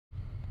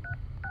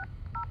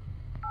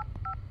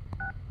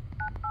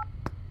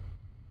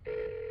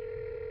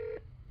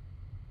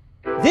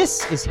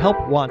This is Help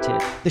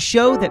Wanted, the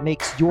show that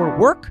makes your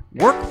work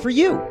work for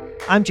you.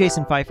 I'm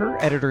Jason Pfeiffer,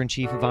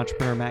 editor-in-chief of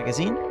Entrepreneur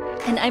Magazine.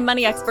 And I'm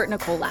money expert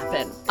Nicole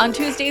Lappin. On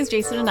Tuesdays,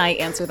 Jason and I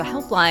answer the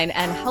helpline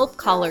and help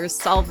callers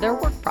solve their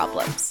work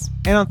problems.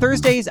 And on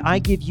Thursdays, I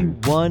give you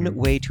one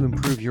way to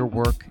improve your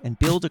work and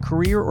build a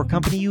career or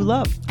company you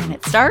love. And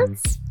it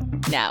starts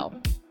now.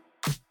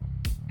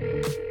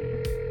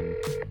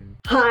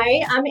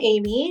 Hi, I'm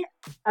Amy.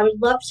 I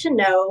would love to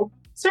know,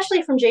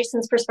 especially from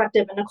Jason's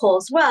perspective and Nicole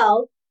as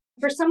well,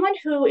 for someone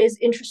who is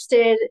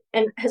interested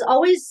and has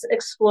always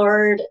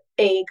explored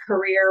a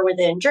career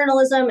within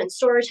journalism and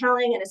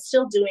storytelling and is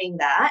still doing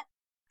that,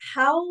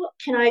 how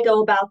can I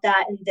go about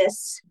that in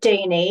this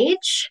day and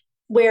age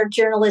where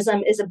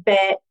journalism is a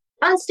bit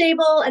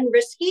unstable and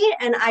risky?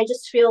 And I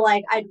just feel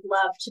like I'd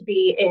love to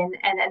be in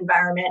an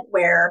environment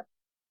where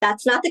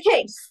that's not the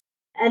case.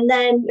 And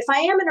then if I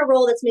am in a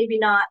role that's maybe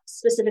not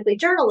specifically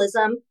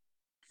journalism,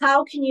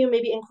 how can you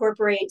maybe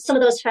incorporate some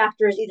of those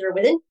factors either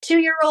within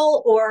your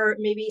role or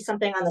maybe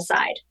something on the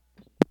side?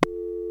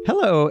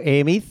 Hello,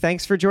 Amy.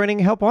 Thanks for joining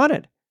Help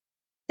Wanted.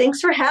 Thanks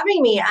for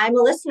having me. I'm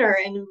a listener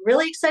and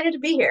really excited to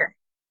be here.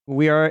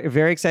 We are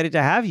very excited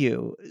to have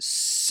you.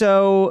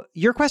 So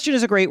your question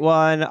is a great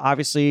one.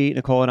 Obviously,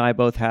 Nicole and I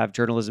both have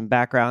journalism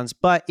backgrounds,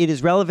 but it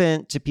is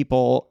relevant to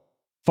people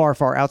far,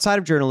 far outside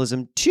of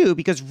journalism too,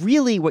 because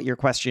really what your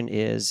question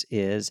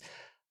is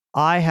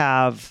I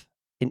have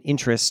an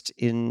interest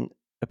in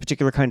a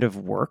particular kind of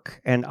work,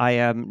 and I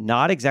am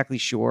not exactly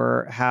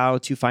sure how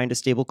to find a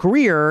stable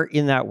career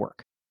in that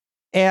work.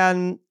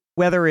 And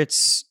whether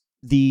it's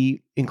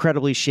the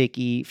incredibly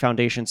shaky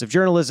foundations of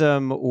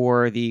journalism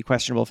or the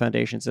questionable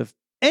foundations of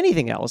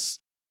anything else,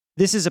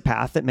 this is a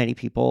path that many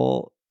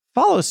people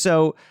follow.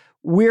 So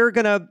we're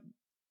going to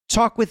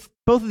talk with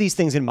both of these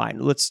things in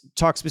mind. Let's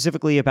talk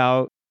specifically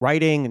about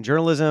writing and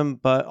journalism,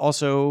 but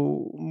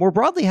also more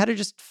broadly, how to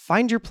just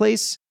find your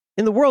place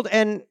in the world.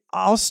 And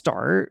I'll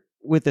start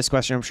with this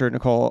question. I'm sure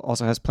Nicole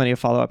also has plenty of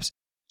follow-ups.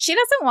 She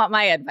doesn't want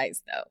my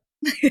advice,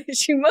 though.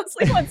 She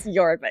mostly wants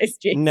your advice,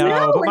 Jason.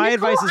 No, but my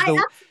Nicole, advice is I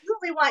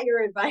absolutely want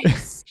your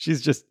advice.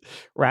 She's just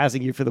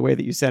razzing you for the way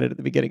that you said it at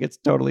the beginning. It's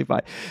totally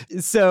fine.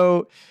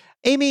 So,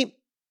 Amy,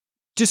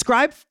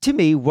 describe to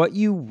me what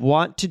you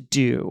want to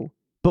do,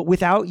 but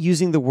without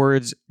using the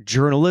words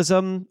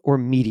journalism or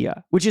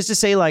media, which is to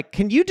say, like,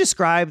 can you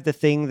describe the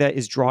thing that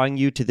is drawing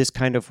you to this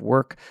kind of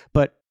work,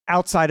 but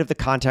outside of the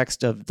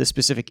context of the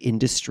specific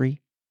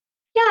industry?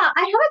 Yeah, I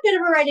have a bit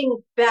of a writing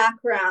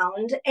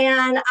background,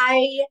 and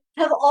I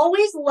have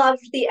always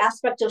loved the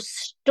aspect of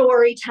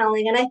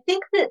storytelling. And I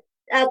think that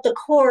at the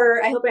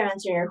core, I hope I'm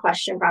answering your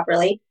question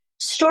properly.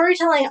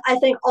 Storytelling, I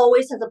think,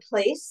 always has a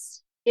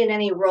place in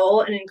any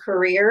role and in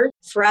career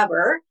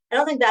forever. I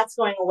don't think that's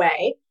going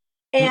away.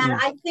 And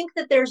I think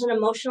that there's an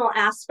emotional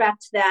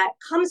aspect that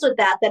comes with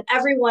that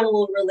everyone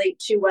will relate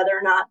to, whether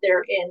or not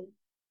they're in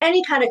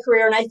any kind of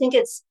career. And I think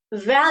it's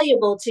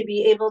valuable to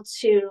be able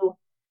to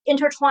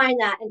intertwine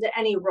that into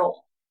any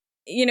role.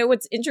 You know,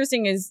 what's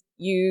interesting is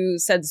you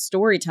said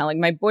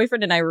storytelling. My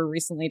boyfriend and I were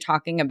recently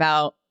talking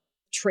about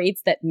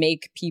traits that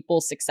make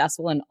people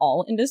successful in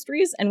all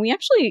industries. And we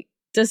actually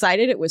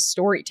decided it was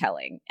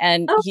storytelling.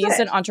 And he's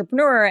an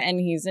entrepreneur and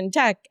he's in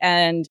tech,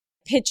 and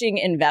pitching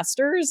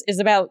investors is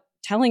about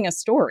telling a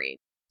story.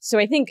 So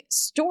I think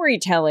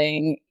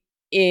storytelling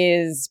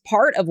is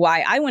part of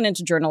why I went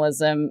into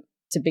journalism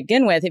to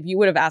begin with. If you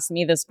would have asked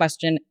me this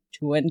question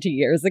 20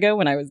 years ago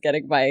when I was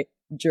getting my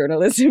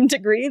journalism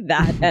degree,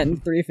 that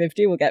and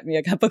 350 will get me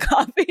a cup of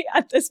coffee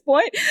at this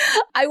point,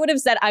 I would have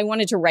said I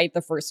wanted to write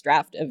the first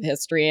draft of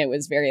history. It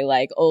was very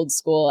like old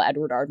school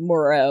Edward R.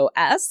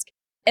 Murrow-esque.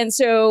 And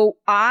so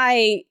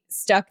I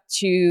stuck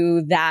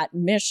to that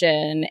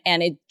mission,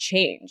 and it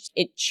changed.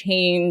 It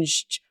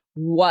changed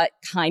what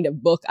kind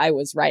of book I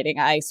was writing.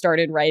 I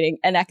started writing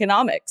an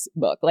economics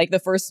book, like the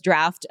first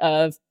draft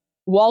of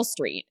Wall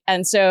Street.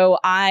 And so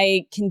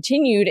I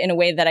continued in a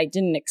way that I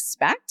didn't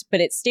expect, but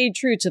it stayed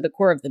true to the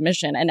core of the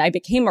mission. And I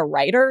became a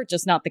writer,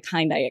 just not the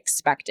kind I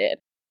expected.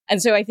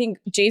 And so I think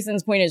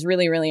Jason's point is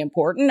really, really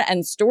important.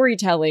 And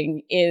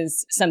storytelling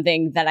is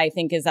something that I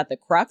think is at the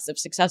crux of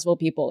successful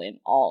people in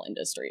all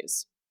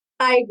industries.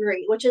 I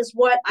agree, which is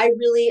what I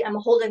really am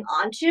holding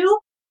on to.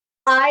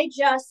 I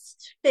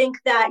just think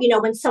that,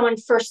 when someone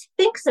first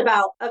thinks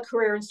about a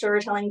career in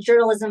storytelling,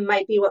 journalism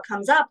might be what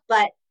comes up,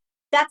 but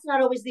that's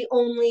not always the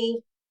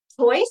only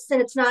choice,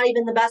 and it's not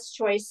even the best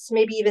choice,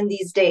 maybe even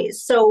these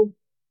days. So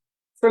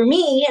for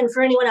me and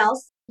for anyone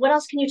else, what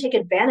else can you take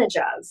advantage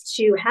of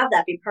to have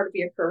that be part of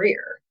your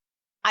career?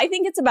 I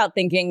think it's about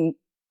thinking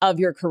of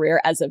your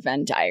career as a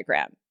Venn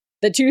diagram.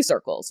 The two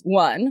circles,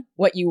 one,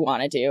 what you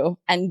want to do,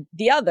 and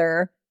the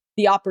other,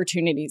 the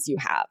opportunities you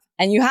have.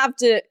 And you have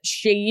to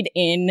shade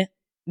in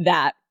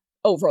that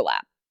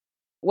overlap.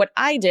 What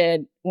I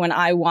did when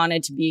I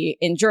wanted to be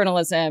in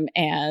journalism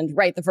and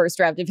write the first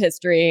draft of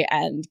history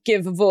and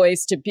give a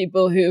voice to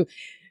people who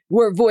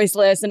were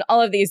voiceless and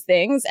all of these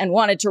things and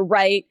wanted to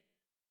write,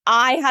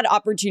 I had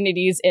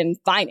opportunities in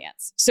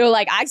finance. So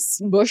like I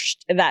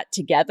smushed that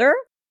together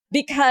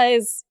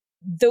because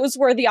those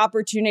were the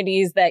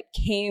opportunities that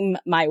came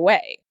my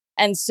way.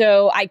 And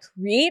so I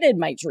created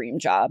my dream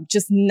job,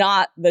 just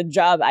not the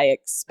job I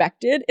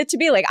expected it to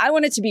be. Like, I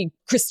wanted to be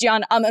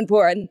Christiane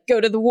Amanpour and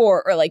go to the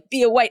war, or like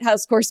be a White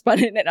House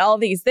correspondent and all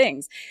these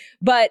things.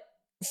 But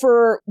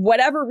for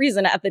whatever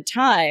reason at the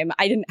time,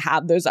 I didn't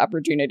have those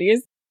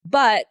opportunities.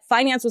 But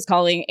finance was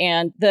calling,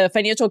 and the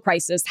financial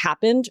crisis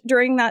happened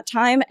during that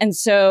time. And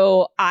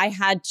so I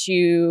had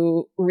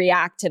to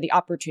react to the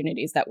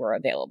opportunities that were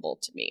available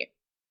to me.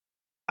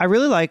 I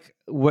really like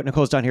what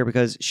Nicole's done here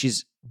because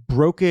she's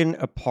broken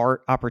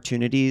apart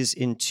opportunities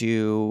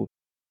into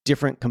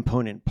different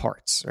component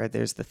parts, right?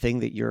 There's the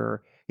thing that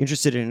you're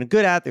interested in and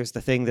good at. There's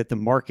the thing that the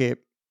market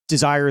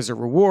desires or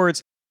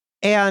rewards.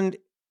 And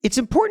it's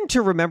important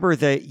to remember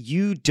that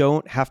you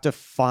don't have to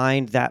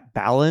find that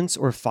balance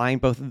or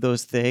find both of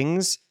those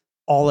things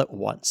all at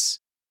once.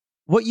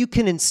 What you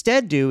can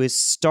instead do is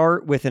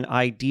start with an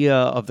idea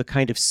of the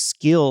kind of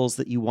skills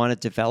that you want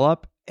to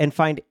develop and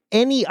find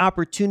any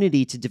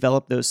opportunity to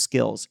develop those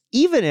skills,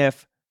 even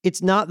if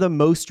it's not the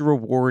most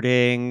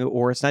rewarding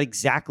or it's not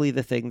exactly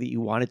the thing that you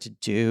wanted to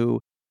do.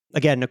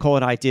 Again, Nicole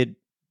and I did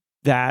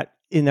that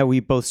in that we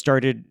both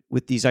started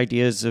with these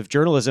ideas of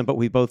journalism, but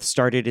we both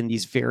started in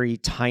these very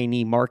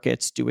tiny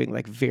markets doing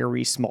like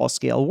very small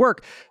scale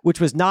work, which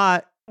was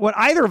not what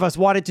either of us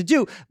wanted to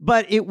do,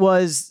 but it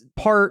was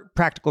part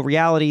practical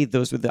reality.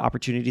 Those were the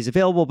opportunities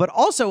available. But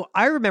also,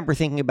 I remember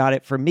thinking about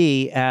it for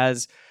me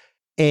as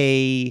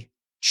a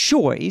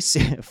choice,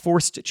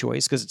 forced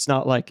choice, because it's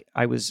not like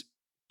I was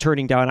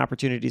turning down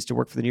opportunities to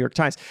work for the New York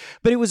Times,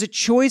 but it was a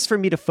choice for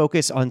me to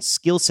focus on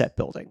skill set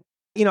building.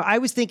 You know, I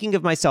was thinking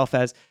of myself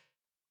as,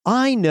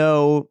 I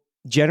know,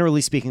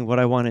 generally speaking, what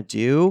I want to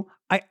do.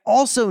 I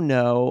also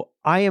know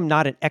I am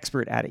not an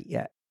expert at it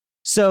yet.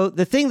 So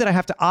the thing that I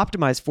have to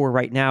optimize for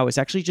right now is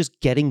actually just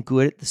getting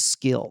good at the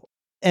skill.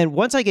 And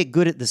once I get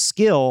good at the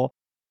skill,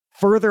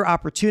 further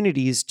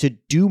opportunities to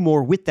do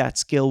more with that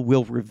skill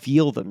will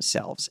reveal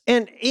themselves.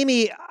 And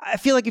Amy, I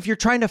feel like if you're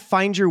trying to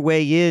find your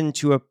way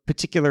into a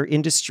particular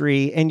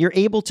industry and you're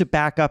able to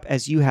back up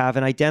as you have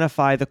and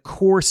identify the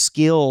core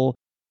skill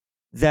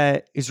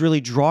that is really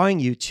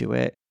drawing you to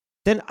it,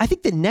 then I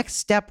think the next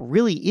step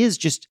really is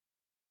just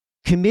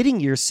committing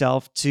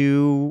yourself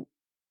to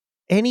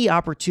any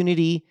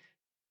opportunity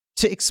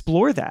to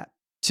explore that,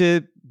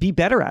 to be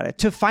better at it,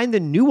 to find the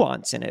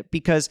nuance in it,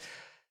 because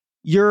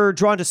you're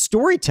drawn to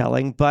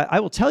storytelling. But I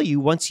will tell you,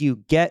 once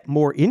you get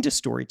more into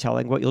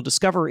storytelling, what you'll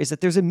discover is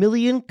that there's a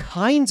million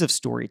kinds of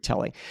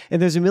storytelling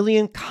and there's a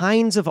million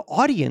kinds of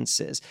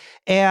audiences.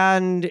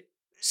 And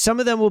some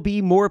of them will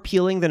be more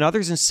appealing than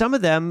others. And some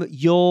of them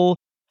you'll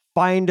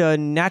find a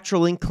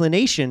natural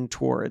inclination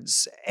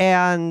towards.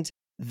 And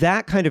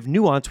that kind of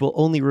nuance will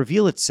only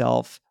reveal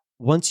itself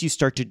once you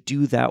start to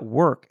do that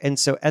work. And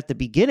so at the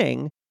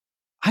beginning,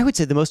 I would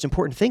say the most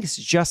important thing is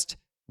to just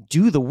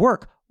do the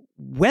work,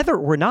 whether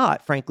or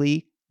not,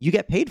 frankly, you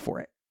get paid for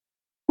it.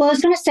 Well, I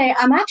was going to say,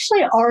 I'm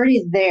actually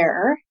already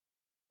there.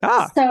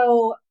 Ah.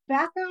 So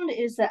background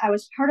is that I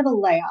was part of a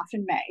layoff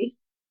in May.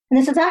 And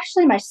this is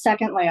actually my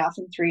second layoff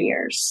in 3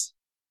 years.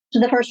 So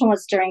the first one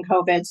was during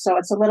COVID. So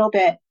it's a little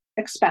bit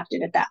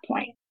expected at that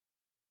point.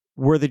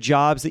 Were the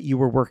jobs that you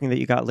were working that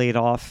you got laid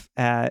off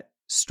at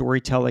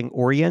storytelling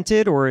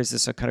oriented, or is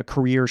this a kind of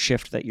career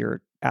shift that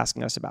you're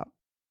asking us about?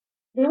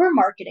 They were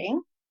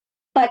marketing,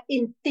 but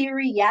in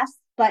theory, yes,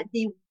 but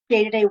the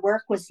day-to-day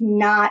work was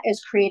not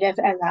as creative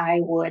as I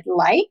would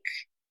like.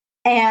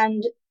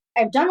 And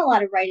I've done a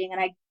lot of writing, and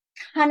I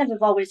kind of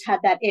have always had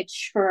that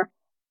itch for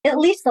at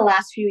least the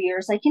last few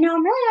years. Like, I'm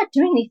really not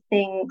doing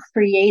anything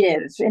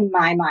creative in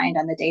my mind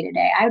on the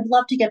day-to-day. I would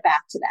love to get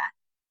back to that.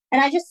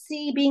 And I just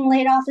see being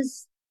laid off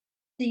as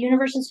the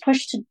universe's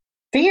push to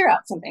figure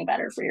out something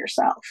better for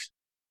yourself.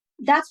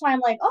 That's why I'm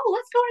like, oh,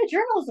 let's go into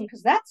journalism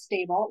because that's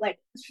stable. Like,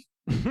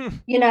 because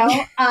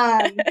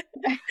I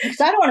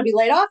don't want to be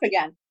laid off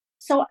again.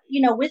 So,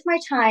 with my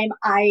time,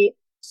 I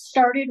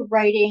started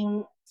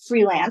writing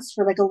freelance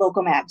for like a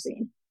local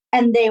magazine.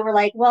 And they were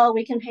like, well,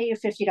 we can pay you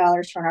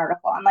 $50 for an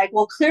article. I'm like,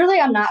 well, clearly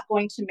I'm not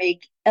going to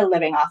make a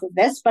living off of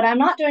this, but I'm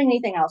not doing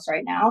anything else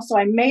right now. So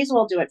I may as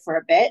well do it for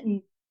a bit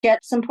and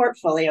get some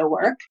portfolio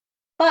work.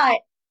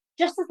 But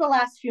just as the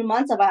last few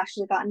months, I've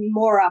actually gotten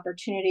more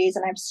opportunities,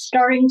 and I'm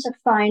starting to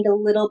find a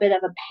little bit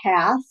of a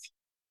path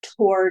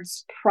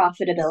towards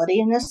profitability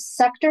in this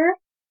sector.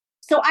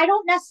 So I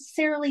don't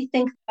necessarily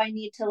think I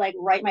need to like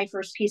write my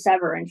first piece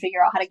ever and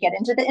figure out how to get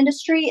into the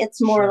industry.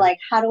 It's more like,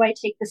 how do I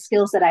take the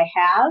skills that I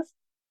have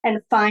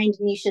and find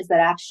niches that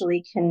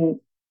actually can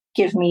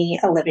give me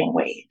a living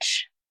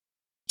wage?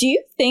 Do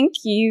you think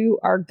you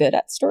are good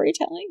at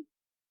storytelling?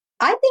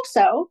 I think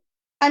so.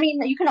 I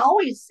mean, you can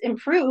always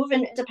improve,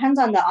 and it depends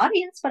on the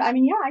audience, but I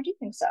mean, yeah, I do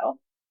think so.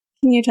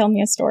 Can you tell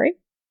me a story?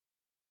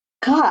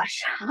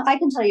 Gosh, I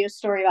can tell you a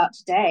story about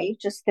today.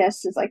 Just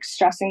this is like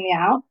stressing me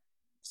out.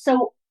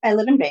 So I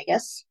live in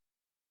Vegas.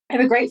 I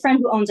have a great friend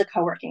who owns a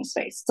co-working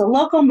space. It's a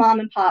local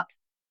mom and pop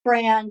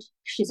brand.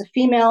 She's a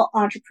female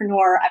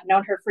entrepreneur. I've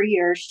known her for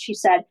years. She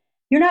said,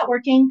 you're not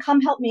working,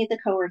 come help me at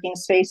the co-working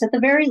space. At the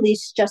very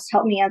least, just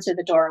help me answer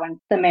the door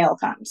when the mail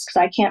comes, because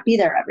I can't be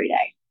there every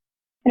day.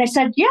 And I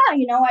said, yeah,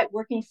 I'm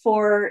working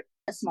for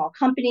a small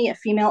company, a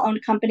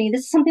female-owned company.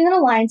 This is something that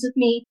aligns with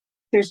me.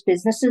 There's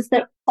businesses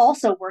that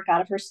also work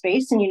out of her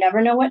space, and you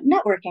never know what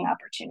networking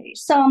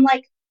opportunities. So I'm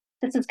like,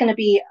 this is going to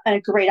be a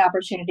great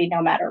opportunity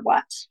no matter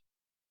what.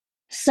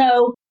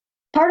 So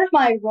part of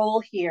my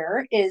role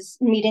here is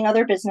meeting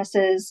other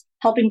businesses,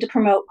 helping to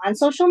promote on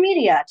social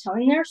media,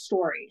 telling their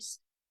stories.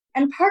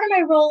 And part of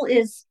my role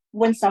is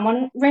when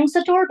someone rings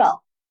the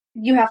doorbell,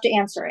 you have to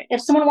answer it.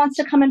 If someone wants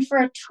to come in for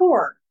a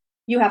tour,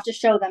 you have to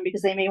show them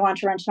because they may want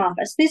to rent an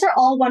office. These are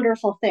all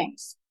wonderful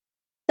things.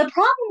 The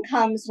problem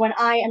comes when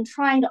I am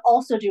trying to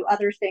also do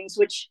other things,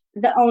 which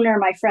the owner,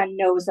 my friend,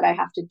 knows that I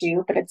have to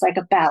do, but it's like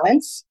a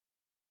balance.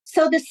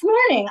 So this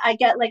morning, I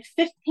get like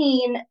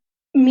 15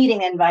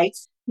 meeting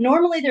invites.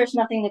 Normally, there's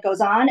nothing that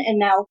goes on. And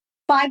now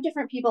 5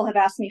 different people have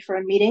asked me for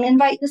a meeting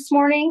invite this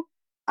morning.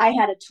 I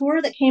had a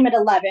tour that came at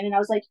 11, and I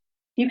was like,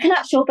 you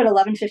cannot show up at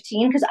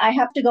 11:15 because I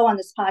have to go on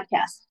this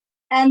podcast.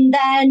 And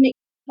then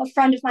a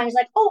friend of mine is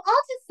like, oh, I'll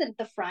just sit at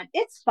the front.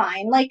 It's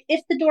fine. Like,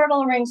 if the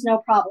doorbell rings, no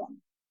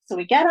problem. So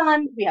we get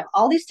on, we have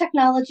all these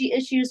technology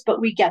issues, but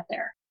we get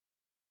there.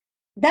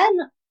 Then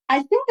I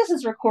think this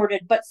is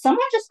recorded, but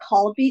someone just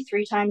called me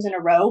 3 times in a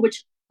row,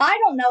 which I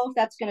don't know if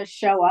that's going to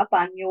show up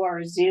on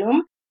your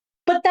Zoom,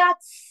 but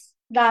that's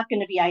not going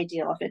to be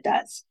ideal if it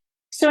does.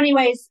 So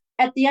anyways,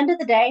 at the end of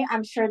the day,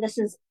 I'm sure this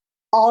is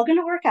all going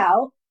to work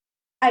out.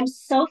 I'm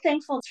so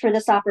thankful for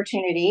this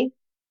opportunity.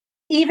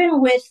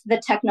 Even with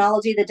the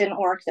technology that didn't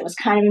work, that was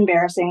kind of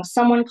embarrassing.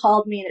 Someone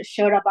called me and it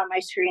showed up on my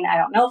screen. I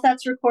don't know if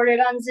that's recorded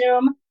on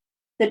Zoom.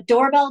 The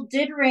doorbell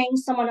did ring.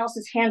 Someone else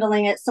is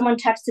handling it. Someone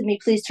texted me,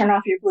 please turn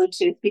off your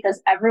Bluetooth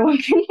because everyone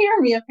can hear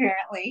me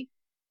apparently.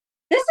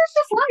 This is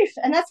just life.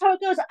 And that's how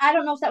it goes. I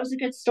don't know if that was a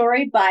good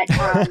story, but...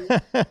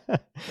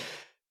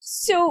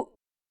 So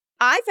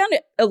I found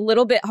it a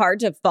little bit hard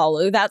to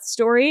follow that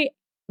story,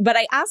 but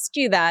I asked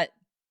you that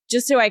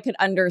just so I could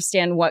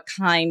understand what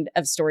kind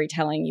of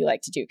storytelling you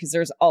like to do, because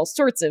there's all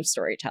sorts of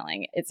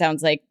storytelling. It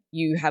sounds like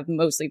you have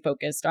mostly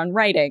focused on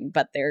writing,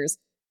 but there's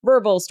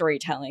verbal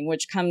storytelling,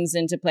 which comes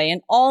into play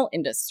in all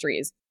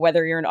industries,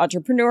 whether you're an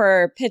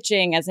entrepreneur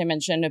pitching, as I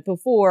mentioned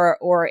before,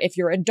 or if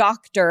you're a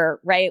doctor,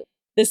 right?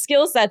 The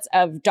skill sets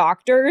of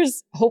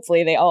doctors,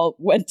 hopefully they all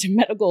went to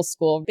medical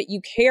school, but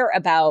you care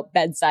about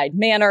bedside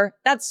manner.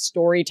 That's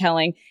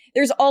storytelling.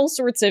 There's all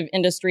sorts of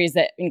industries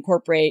that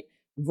incorporate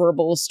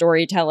verbal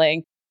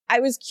storytelling. I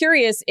was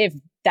curious if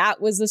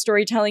that was the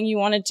storytelling you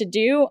wanted to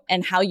do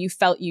and how you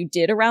felt you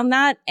did around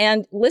that,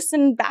 and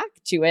listen back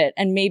to it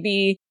and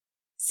maybe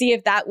see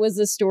if that was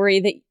a story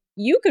that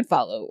you could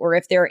follow or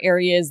if there are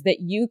areas that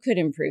you could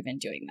improve in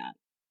doing that.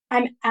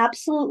 I'm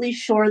absolutely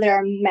sure there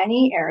are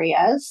many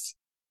areas.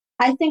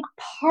 I think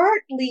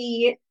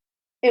partly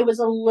it was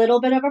a little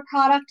bit of a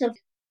product of,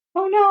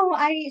 oh no,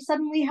 I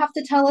suddenly have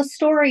to tell a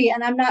story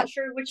and I'm not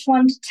sure which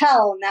one to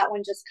tell. And that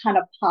one just kind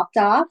of popped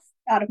off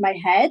out of my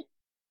head.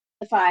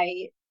 If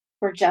I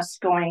were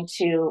just going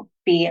to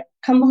be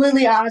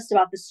completely honest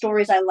about the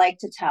stories I like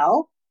to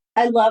tell,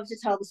 I love to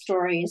tell the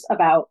stories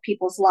about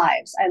people's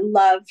lives. I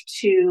love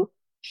to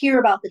hear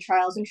about the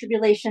trials and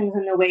tribulations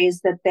and the ways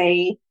that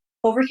they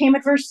overcame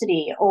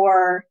adversity,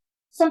 or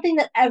something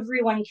that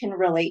everyone can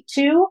relate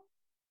to,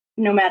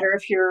 no matter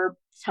if you're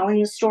telling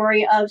the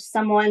story of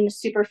someone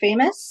super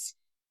famous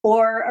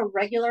or a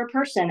regular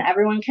person.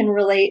 Everyone can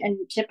relate and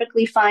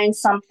typically find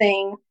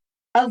something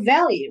of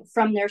value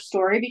from their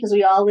story because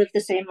we all live the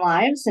same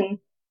lives and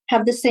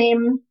have the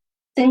same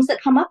things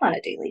that come up on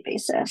a daily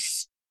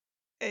basis.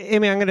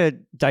 Amy, I'm going to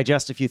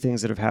digest a few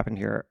things that have happened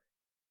here.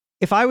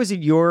 If I was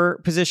in your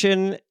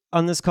position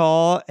on this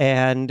call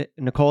and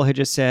Nicole had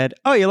just said,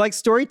 oh, you like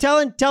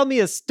storytelling? Tell me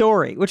a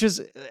story, which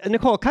is,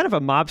 Nicole, kind of a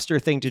mobster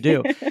thing to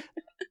do.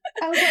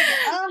 I was like,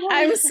 oh.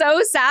 I'm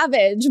so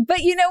savage.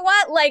 But you know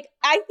what? Like,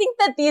 I think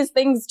that these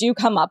things do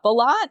come up a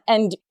lot,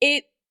 and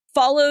it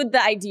followed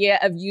the idea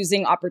of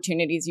using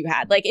opportunities you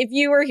had. Like, if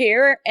you were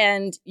here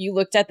and you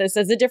looked at this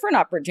as a different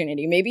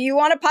opportunity, maybe you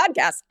want a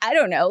podcast. I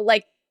don't know.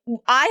 Like,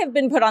 I have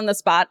been put on the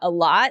spot a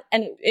lot,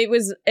 and it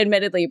was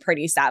admittedly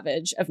pretty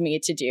savage of me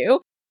to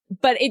do.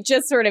 But it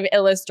just sort of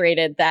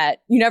illustrated that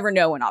you never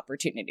know when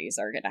opportunities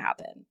are going to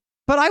happen.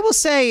 But I will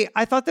say,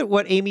 I thought that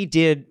what Amy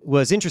did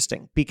was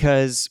interesting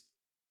because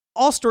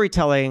all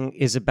storytelling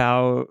is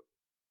about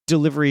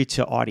delivery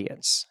to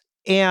audience.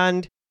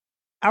 And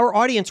our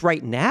audience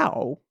right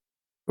now,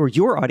 or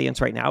your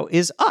audience right now,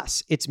 is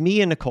us. It's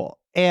me and Nicole.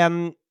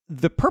 And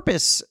the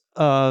purpose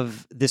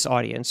of this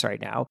audience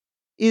right now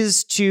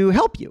is to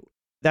help you.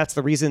 That's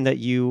the reason that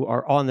you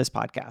are on this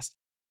podcast.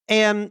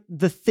 And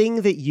the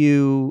thing that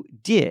you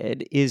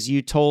did is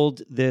you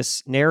told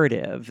this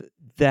narrative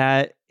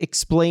that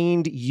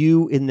explained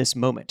you in this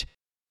moment.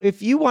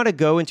 If you want to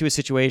go into a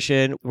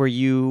situation where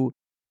you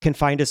can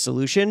find a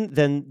solution,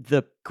 then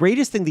the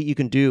greatest thing that you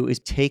can do is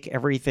take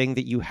everything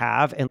that you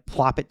have and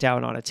plop it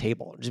down on a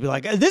table. Just be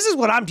like, this is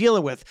what I'm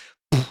dealing with.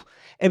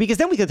 And because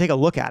then we can take a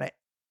look at it.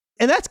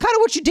 And that's kind of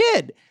what you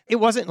did. It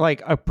wasn't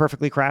like a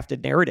perfectly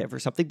crafted narrative or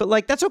something, but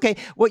like, that's okay.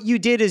 What you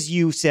did is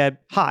you said,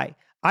 hi,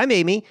 I'm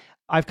Amy.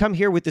 I've come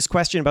here with this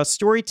question about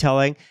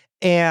storytelling.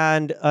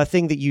 And a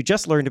thing that you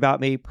just learned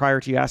about me prior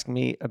to you asking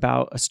me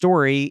about a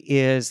story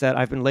is that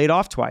I've been laid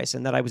off twice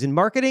and that I was in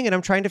marketing and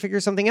I'm trying to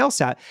figure something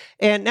else out.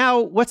 And now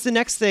what's the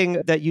next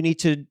thing that you need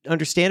to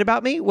understand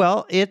about me?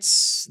 Well,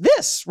 it's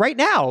this right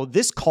now.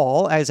 This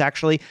call is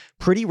actually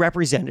pretty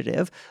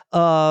representative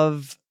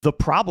of the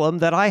problem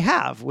that I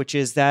have, which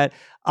is that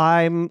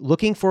I'm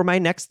looking for my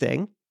next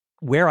thing.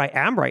 Where I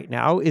am right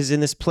now is in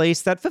this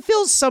place that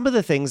fulfills some of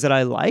the things that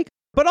I like.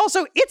 But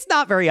also, it's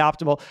not very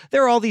optimal.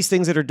 There are all these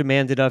things that are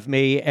demanded of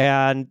me,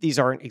 and these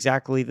aren't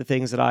exactly the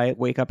things that I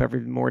wake up every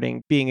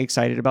morning being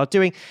excited about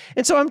doing.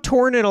 And so I'm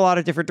torn in a lot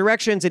of different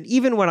directions. And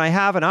even when I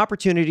have an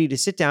opportunity to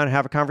sit down and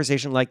have a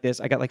conversation like this,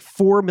 I got like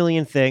 4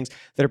 million things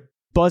that are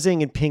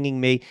buzzing and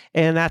pinging me,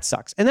 and that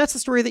sucks. And that's the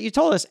story that you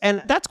told us,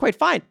 and that's quite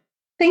fine.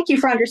 Thank you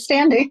for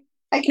understanding.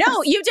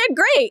 No, you did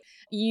great.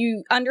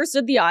 You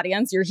understood the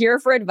audience. You're here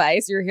for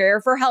advice. You're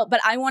here for help. But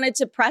I wanted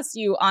to press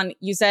you on,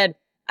 you said,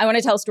 I want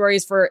to tell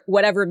stories for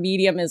whatever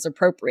medium is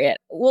appropriate.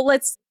 Well,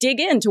 let's dig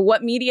into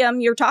what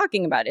medium you're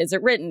talking about. Is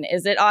it written?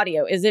 Is it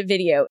audio? Is it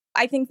video?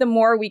 I think the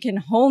more we can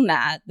hone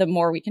that, the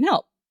more we can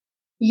help.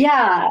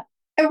 Yeah,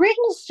 written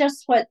is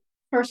just what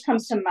first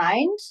comes to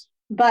mind.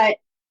 But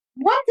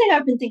one thing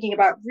I've been thinking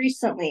about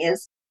recently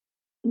is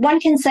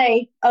one can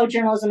say, oh,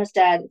 journalism is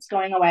dead. It's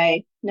going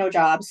away. No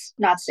jobs,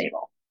 not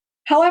stable.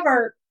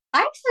 However,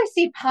 I actually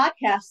see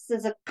podcasts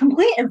as a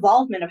complete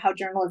involvement of how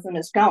journalism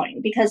is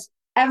going because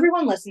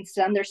everyone listens to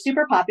them. They're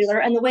super popular.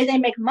 And the way they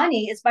make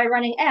money is by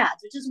running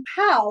ads, which is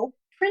how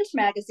print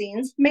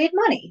magazines made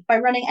money, by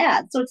running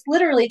ads. So it's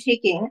literally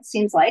taking, it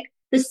seems like,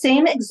 the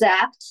same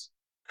exact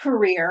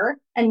career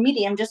and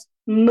medium, just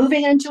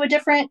moving into a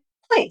different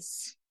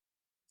place.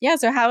 Yeah.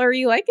 So how are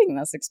you liking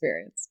this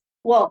experience?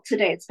 Well,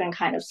 today it's been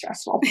kind of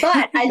stressful,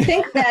 but I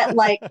think that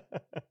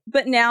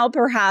But now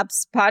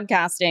perhaps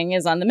podcasting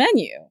is on the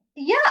menu.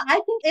 Yeah,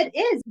 I think it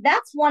is.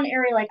 That's one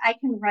area I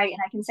can write and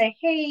I can say,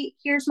 hey,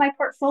 here's my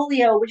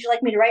portfolio. Would you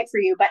like me to write for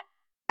you? But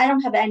I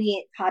don't have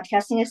any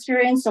podcasting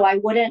experience, so I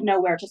wouldn't know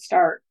where to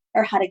start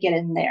or how to get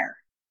in there.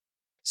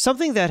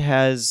 Something that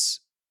has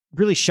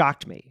really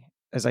shocked me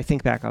as I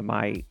think back on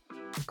my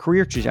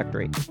career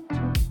trajectory.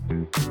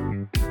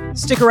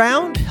 Stick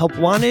around. Help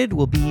Wanted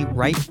will be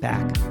right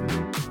back.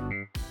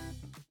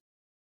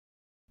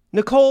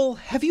 Nicole,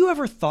 have you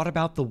ever thought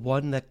about the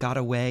one that got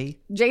away?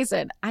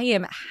 Jason, I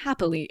am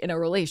happily in a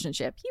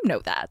relationship. You know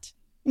that.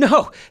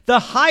 No, the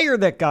hire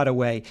that got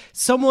away.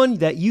 Someone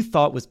that you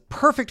thought was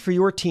perfect for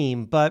your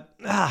team, but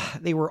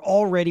they were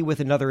already with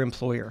another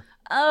employer.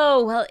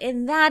 Oh, well,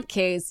 in that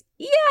case,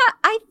 yeah,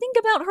 I think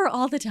about her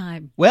all the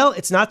time. Well,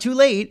 it's not too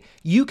late.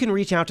 You can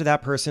reach out to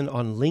that person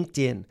on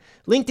LinkedIn.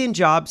 LinkedIn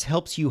Jobs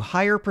helps you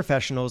hire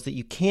professionals that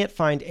you can't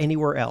find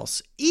anywhere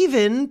else,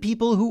 even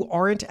people who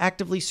aren't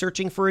actively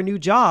searching for a new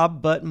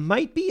job, but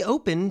might be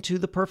open to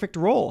the perfect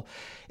role.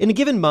 In a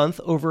given month,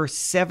 over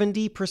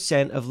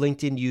 70% of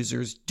LinkedIn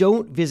users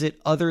don't visit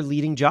other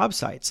leading job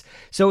sites.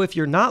 So if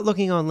you're not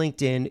looking on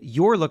LinkedIn,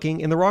 you're looking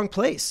in the wrong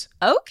place.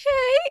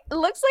 Okay,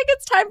 looks like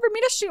it's time for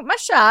me to shoot my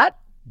shot.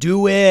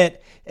 Do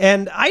it.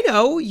 And I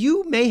know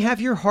you may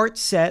have your heart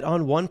set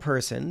on one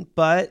person,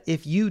 but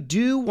if you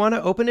do want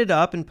to open it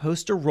up and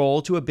post a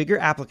role to a bigger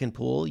applicant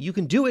pool, you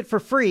can do it for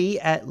free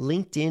at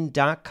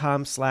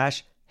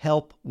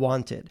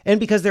linkedin.com/helpwanted. And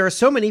because there are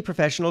so many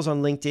professionals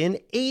on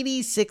LinkedIn,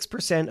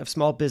 86% of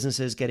small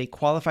businesses get a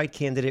qualified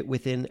candidate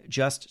within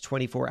just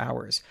 24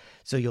 hours.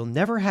 So you'll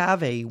never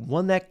have a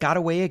one that got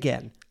away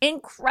again.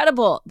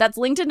 Incredible. That's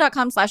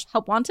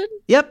linkedin.com/helpwanted?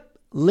 Yep.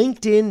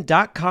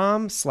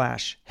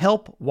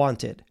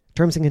 LinkedIn.com/helpwanted.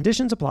 Terms and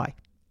conditions apply.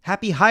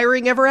 Happy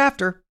hiring ever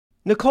after.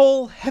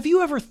 Nicole, have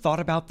you ever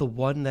thought about the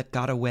one that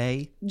got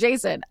away?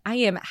 Jason, I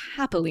am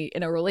happily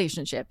in a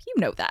relationship. You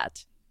know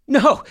that.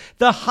 No,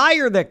 the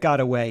hire that got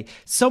away.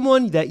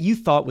 Someone that you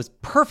thought was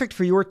perfect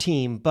for your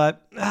team,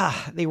 but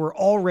they were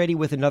already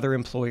with another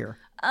employer.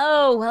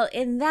 Oh, well,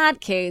 in that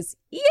case,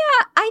 yeah,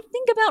 I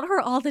think about her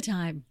all the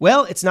time.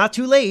 Well, it's not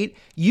too late.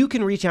 You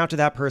can reach out to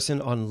that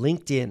person on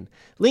LinkedIn.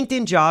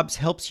 LinkedIn Jobs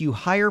helps you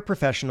hire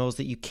professionals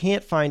that you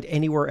can't find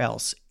anywhere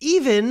else,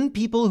 even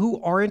people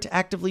who aren't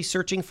actively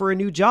searching for a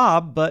new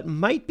job, but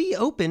might be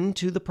open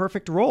to the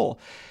perfect role.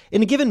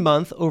 In a given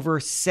month, over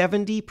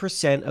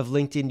 70% of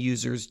LinkedIn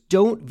users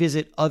don't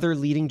visit other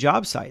leading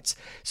job sites.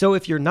 So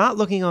if you're not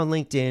looking on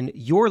LinkedIn,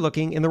 you're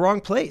looking in the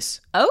wrong place.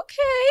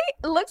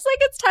 Okay, looks like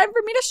it's time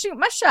for me to shoot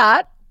my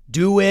shot.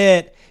 Do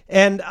it.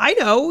 And I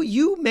know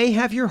you may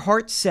have your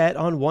heart set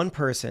on one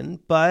person,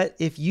 but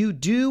if you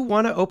do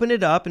want to open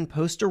it up and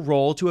post a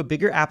role to a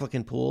bigger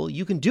applicant pool,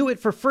 you can do it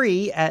for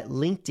free at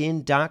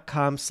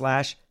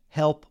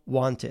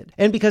linkedin.com/helpwanted.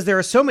 And because there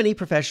are so many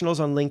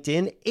professionals on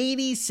LinkedIn,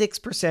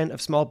 86%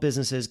 of small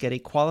businesses get a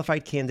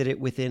qualified candidate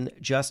within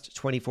just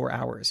 24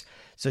 hours.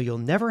 So you'll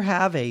never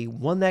have a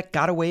one that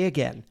got away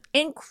again.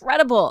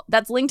 Incredible.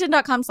 That's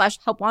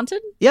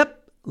linkedin.com/helpwanted? Yep.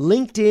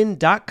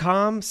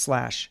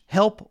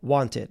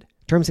 LinkedIn.com/helpwanted.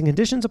 Terms and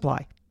conditions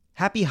apply.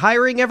 Happy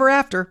hiring ever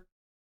after.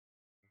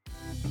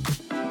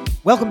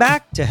 Welcome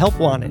back to Help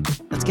Wanted.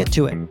 Let's get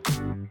to it.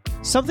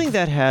 Something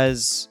that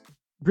has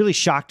really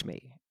shocked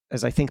me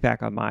as I think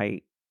back on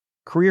my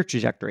career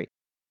trajectory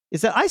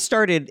is that I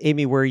started,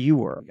 Amy, where you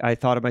were. I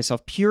thought of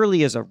myself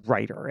purely as a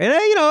writer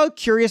and,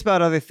 curious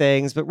about other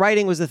things, but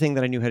writing was the thing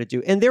that I knew how to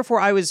do. And therefore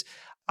I was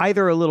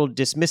either a little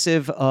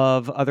dismissive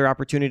of other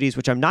opportunities,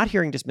 which I'm not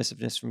hearing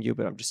dismissiveness from you,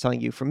 but I'm just telling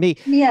you from me.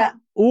 Yeah.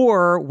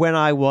 Or when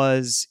I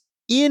was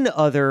in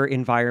other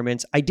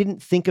environments, I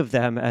didn't think of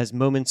them as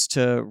moments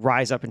to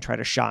rise up and try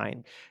to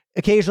shine.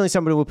 Occasionally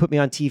somebody would put me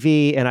on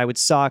TV and I would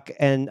suck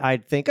and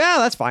I'd think,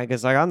 that's fine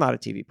because I'm not a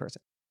TV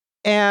person.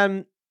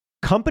 And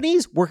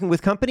working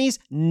with companies,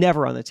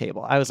 never on the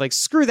table. I was like,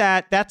 screw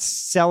that. That's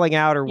selling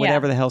out or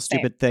whatever the hell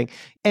stupid thing.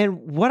 And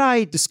what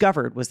I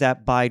discovered was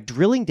that by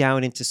drilling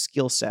down into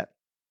skill set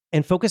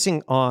and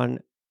focusing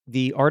on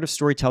the art of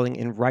storytelling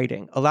and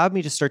writing allowed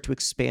me to start to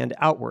expand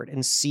outward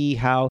and see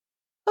how,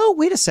 oh,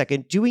 wait a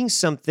second, doing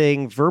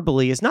something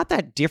verbally is not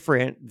that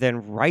different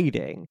than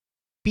writing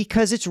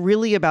because it's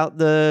really about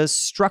the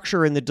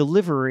structure and the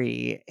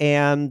delivery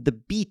and the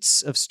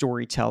beats of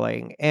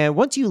storytelling. And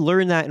once you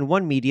learn that in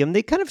one medium,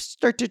 they kind of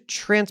start to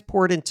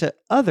transport into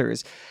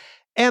others.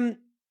 And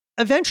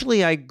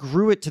eventually I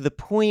grew it to the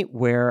point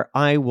where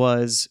I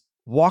was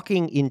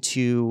walking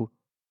into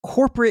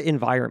corporate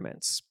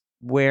environments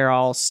where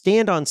I'll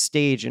stand on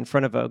stage in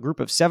front of a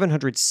group of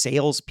 700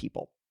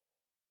 salespeople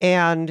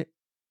and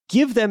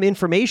give them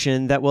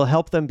information that will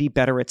help them be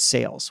better at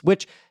sales,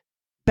 which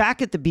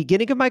back at the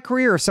beginning of my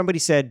career, if somebody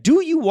said,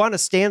 do you want to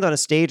stand on a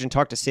stage and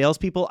talk to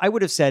salespeople? I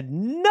would have said,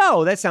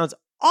 no, that sounds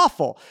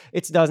awful.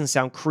 It doesn't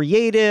sound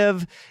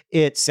creative.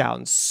 It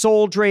sounds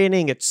soul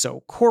draining. It's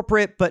so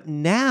corporate. But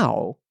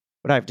now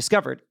what I've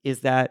discovered is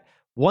that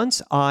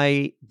once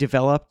I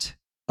developed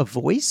a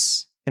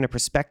voice and a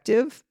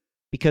perspective,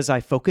 because I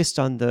focused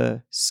on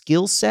the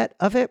skill set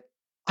of it,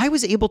 I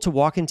was able to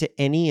walk into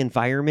any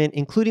environment,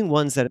 including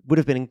ones that would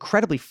have been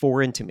incredibly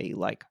foreign to me,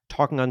 like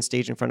talking on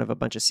stage in front of a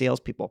bunch of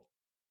salespeople,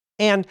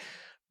 and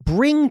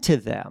bring to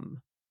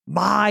them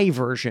my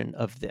version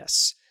of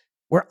this,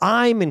 where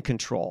I'm in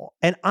control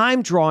and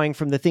I'm drawing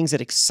from the things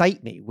that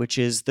excite me, which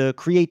is the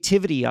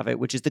creativity of it,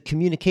 which is the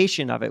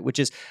communication of it, which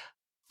is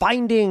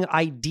finding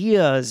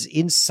ideas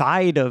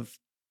inside of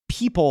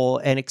people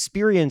and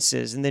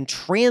experiences and then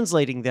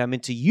translating them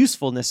into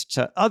usefulness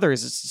to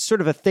others. It's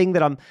sort of a thing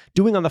that I'm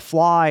doing on the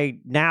fly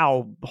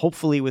now,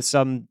 hopefully with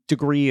some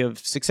degree of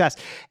success.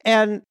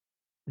 And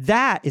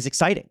that is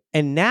exciting.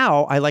 And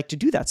now I like to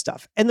do that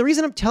stuff. And the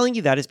reason I'm telling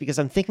you that is because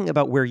I'm thinking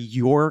about where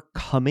you're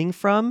coming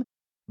from,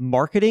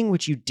 marketing,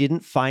 which you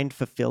didn't find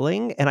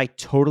fulfilling. And I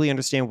totally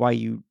understand why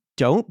you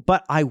don't,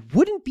 but I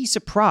wouldn't be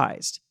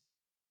surprised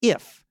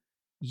if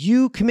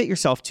you commit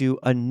yourself to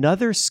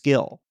another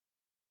skill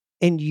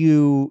and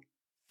you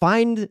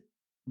find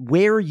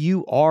where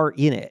you are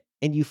in it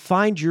and you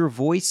find your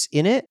voice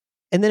in it.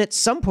 And then at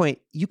some point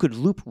you could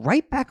loop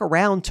right back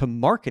around to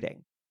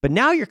marketing. But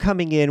now you're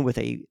coming in with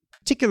a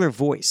particular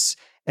voice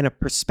and a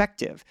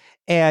perspective,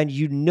 and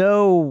you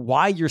know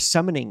why you're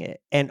summoning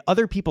it, and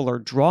other people are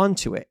drawn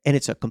to it, and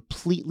it's a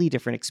completely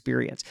different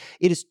experience.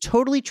 It is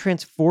totally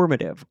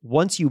transformative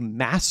once you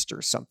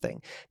master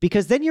something,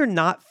 because then you're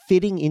not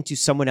fitting into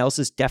someone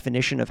else's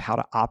definition of how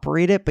to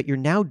operate it, but you're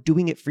now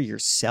doing it for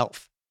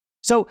yourself.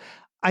 So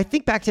I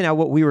think back to now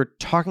what we were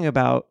talking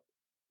about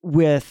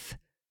with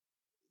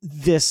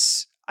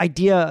this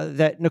idea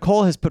that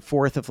Nicole has put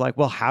forth of like,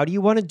 well, how do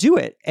you want to do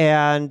it?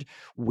 And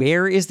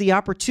where is the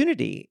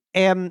opportunity?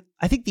 And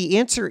I think the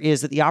answer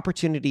is that the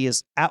opportunity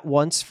is at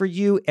once for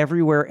you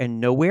everywhere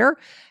and nowhere.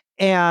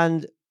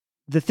 And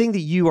the thing that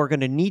you are going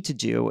to need to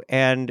do,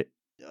 and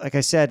like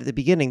I said at the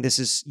beginning, this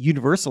is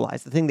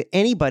universalized. The thing that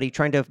anybody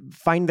trying to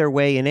find their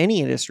way in any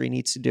industry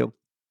needs to do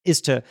is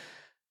to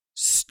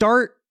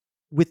start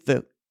with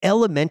the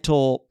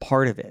elemental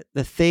part of it,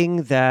 the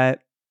thing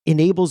that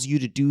enables you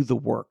to do the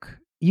work.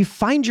 You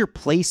find your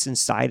place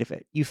inside of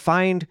it. You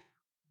find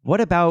what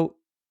about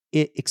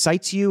it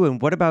excites you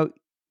and what about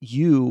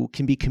you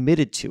can be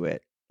committed to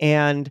it.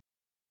 And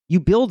you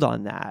build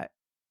on that.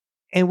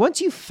 And once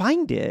you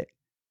find it,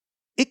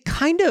 it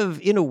kind of,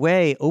 in a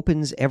way,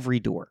 opens every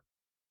door.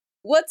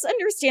 Let's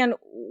understand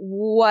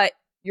what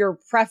your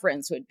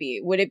preference would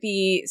be. Would it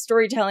be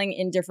storytelling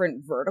in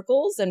different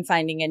verticals and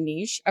finding a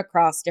niche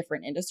across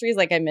different industries?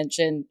 Like I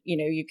mentioned,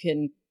 you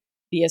can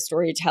be a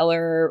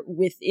storyteller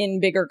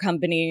within bigger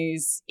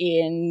companies,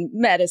 in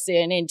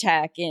medicine, in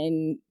tech,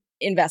 in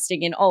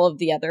investing, in all of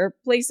the other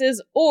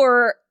places?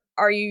 Or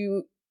are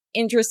you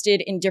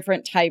interested in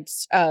different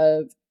types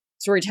of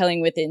storytelling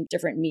within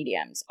different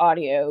mediums,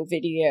 audio,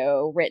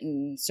 video,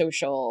 written,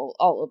 social,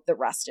 all of the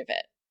rest of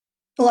it?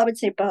 Well, I would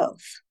say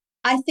both.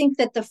 I think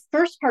that the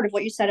first part of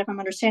what you said, if I'm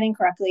understanding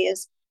correctly,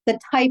 is the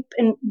type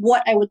and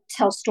what I would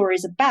tell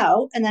stories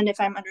about. And then if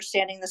I'm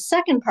understanding the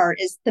second part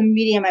is the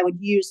medium I would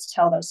use to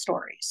tell those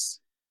stories.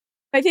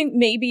 I think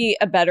maybe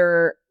a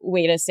better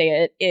way to say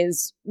it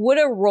is, would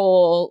a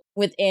role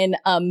within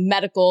a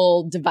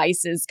medical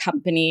devices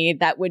company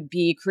that would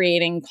be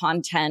creating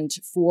content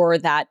for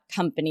that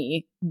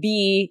company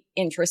be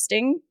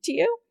interesting to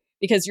you?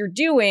 Because you're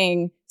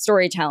doing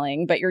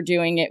storytelling, but you're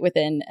doing it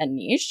within a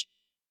niche.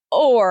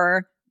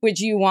 Or would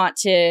you want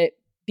to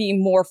be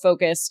more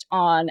focused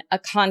on a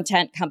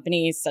content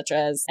company such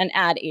as an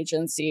ad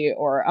agency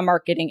or a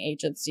marketing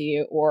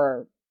agency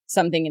or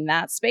something in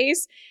that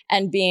space,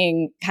 and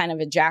being kind of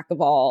a jack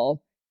of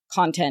all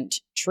content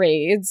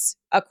trades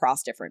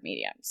across different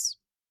mediums?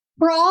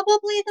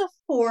 Probably the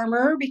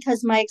former,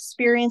 because my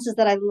experience is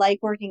that I like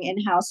working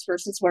in-house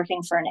versus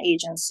working for an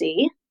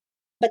agency.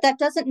 But that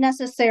doesn't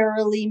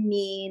necessarily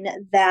mean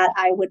that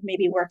I would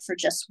maybe work for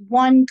just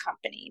one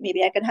company.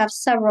 Maybe I could have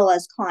several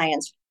as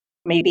clients.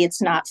 Maybe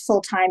it's not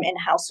full-time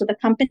in-house with a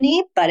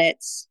company, but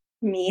it's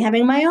me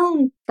having my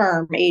own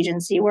firm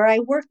agency where I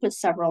work with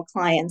several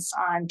clients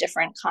on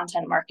different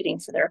content marketing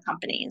for their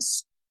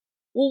companies.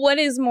 Well, what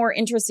is more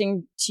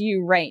interesting to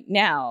you right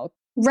now?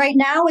 Right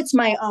now, it's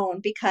my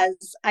own,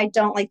 because I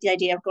don't like the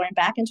idea of going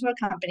back into a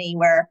company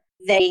where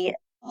they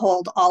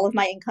hold all of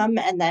my income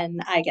and then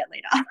I get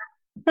laid off.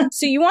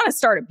 So you want to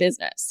start a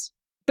business,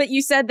 but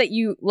you said that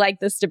you like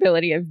the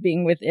stability of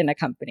being within a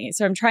company.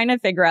 So I'm trying to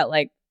figure out,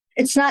 like,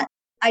 it's not,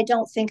 I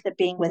don't think that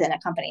being within a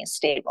company is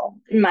stable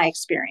in my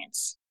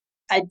experience.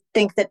 I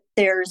think that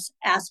there's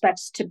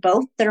aspects to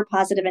both that are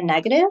positive and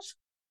negative.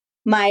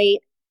 My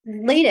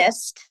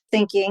latest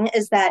thinking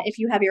is that if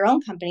you have your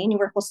own company and you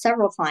work with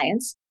several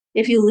clients,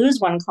 if you lose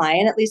one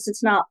client, at least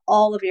it's not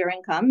all of your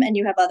income and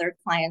you have other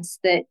clients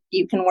that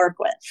you can work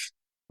with.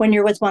 When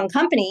you're with one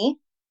company,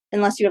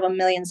 unless you have a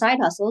million side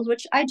hustles,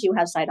 which I do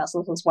have side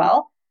hustles as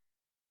well,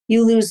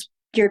 you lose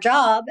your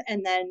job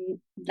and then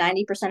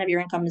 90% of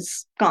your income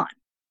is gone.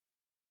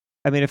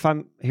 I mean, if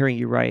I'm hearing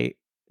you right,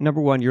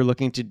 number one, you're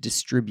looking to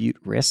distribute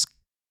risk.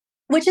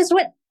 Which is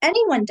what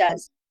anyone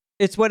does.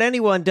 It's what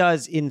anyone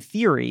does in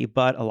theory,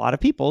 but a lot of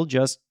people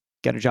just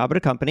get a job at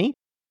a company,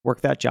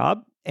 work that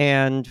job,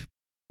 and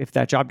if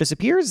that job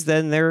disappears,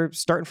 then they're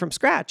starting from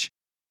scratch.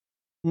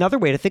 Another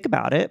way to think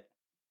about it,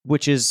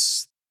 which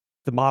is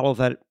the model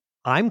that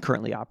I'm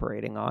currently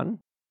operating on,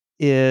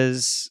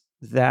 is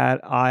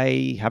that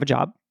I have a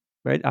job,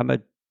 right? I'm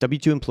a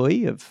W-2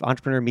 employee of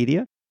Entrepreneur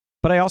Media,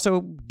 but I also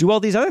do all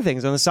these other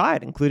things on the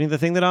side, including the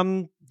thing that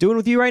I'm doing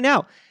with you right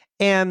now.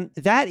 And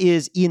that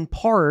is in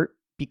part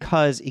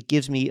because it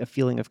gives me a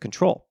feeling of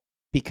control,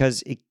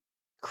 because it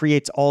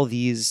creates all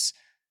these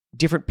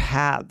different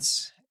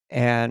paths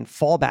and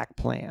fallback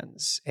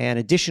plans and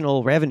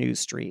additional revenue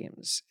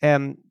streams.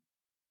 And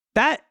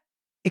that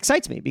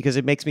excites me because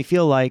it makes me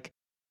feel like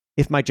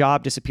if my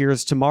job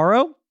disappears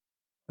tomorrow,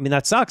 I mean,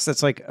 that sucks.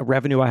 That's like a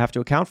revenue I have to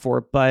account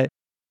for, but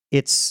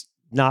it's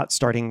not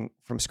starting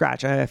from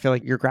scratch. I feel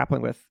like you're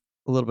grappling with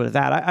a little bit of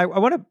that. I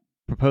want to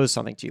propose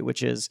something to you,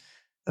 which is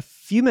a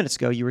few minutes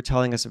ago, you were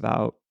telling us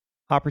about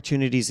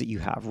opportunities that you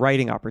have,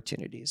 writing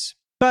opportunities,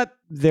 but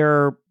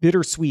they're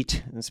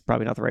bittersweet. That's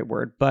probably not the right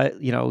word, but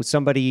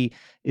somebody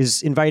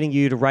is inviting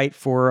you to write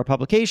for a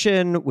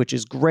publication, which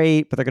is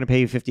great, but they're going to pay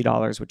you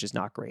 $50, which is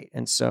not great.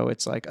 And so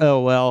it's like,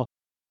 oh, well,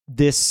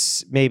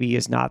 this maybe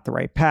is not the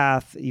right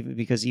path,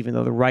 even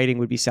though the writing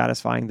would be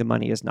satisfying, the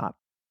money is not.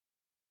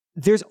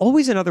 There's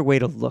always another way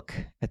to look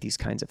at these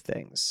kinds of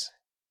things.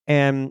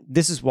 And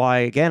this is why,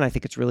 again, I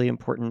think it's really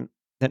important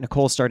that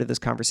Nicole started this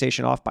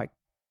conversation off by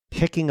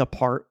picking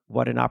apart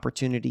what an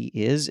opportunity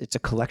is. It's a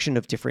collection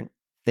of different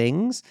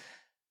things.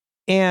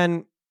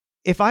 And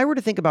if I were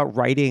to think about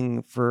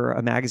writing for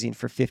a magazine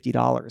for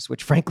 $50,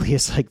 which frankly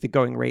is like the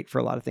going rate for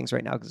a lot of things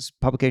right now, because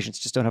publications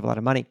just don't have a lot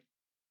of money,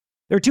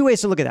 there are two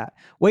ways to look at that.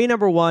 Way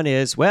number one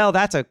is, well,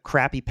 that's a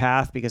crappy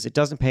path because it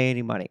doesn't pay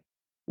any money.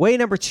 Way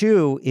number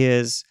two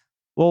is,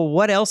 well,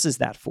 what else is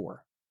that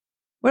for?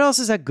 What else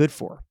is that good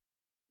for?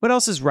 What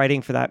else is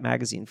writing for that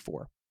magazine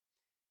for?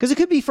 Because it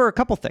could be for a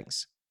couple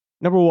things.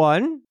 Number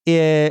one,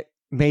 it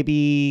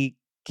maybe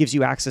gives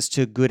you access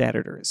to good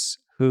editors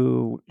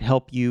who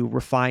help you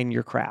refine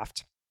your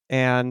craft.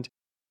 And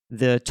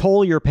the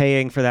toll you're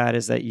paying for that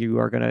is that you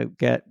are going to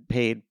get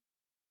paid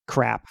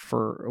crap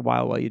for a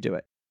while you do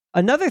it.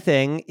 Another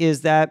thing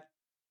is that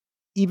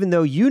even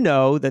though you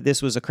know that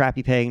this was a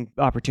crappy paying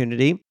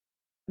opportunity,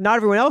 not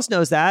everyone else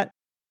knows that.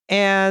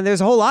 And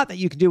there's a whole lot that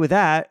you can do with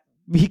that,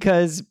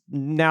 because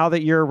now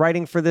that you're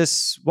writing for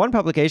this one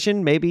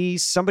publication, maybe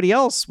somebody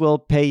else will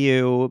pay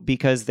you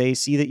because they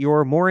see that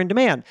you're more in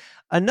demand.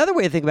 Another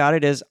way to think about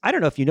it is, I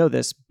don't know if you know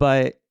this,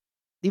 but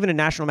even a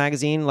national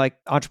magazine like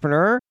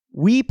Entrepreneur,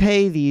 we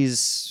pay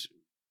these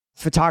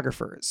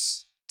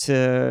photographers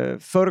to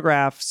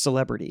photograph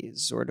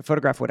celebrities or to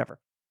photograph whatever.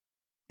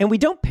 And we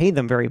don't pay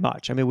them very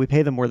much. I mean, we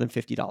pay them more than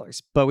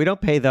 $50, but we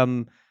don't pay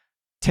them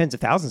tens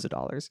of thousands of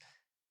dollars.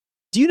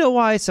 Do you know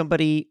why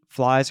somebody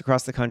flies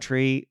across the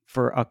country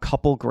for a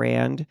couple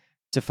grand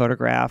to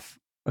photograph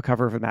a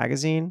cover of a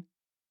magazine?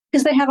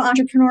 Because they have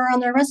Entrepreneur on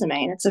their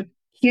resume, and it's a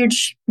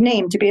huge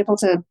name to be able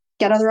to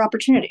get other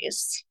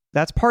opportunities.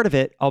 That's part of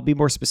it. I'll be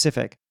more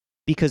specific.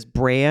 because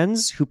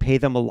brands who pay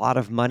them a lot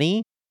of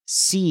money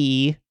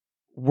see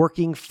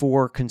working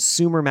for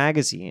consumer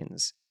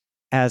magazines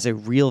as a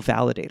real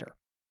validator.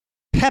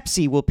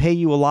 Pepsi will pay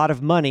you a lot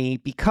of money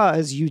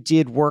because you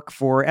did work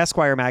for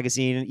Esquire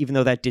magazine, even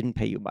though that didn't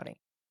pay you money.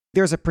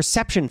 There's a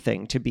perception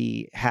thing to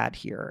be had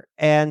here.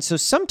 And so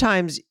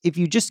sometimes if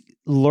you just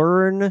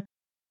learn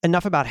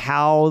enough about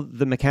how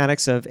the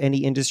mechanics of any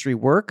industry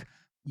work,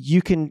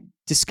 you can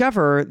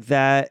discover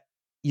that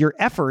your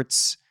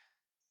efforts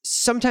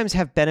sometimes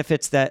have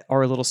benefits that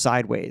are a little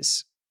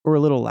sideways or a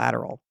little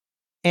lateral.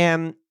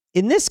 And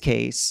in this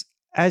case,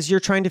 as you're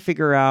trying to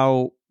figure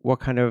out what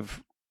kind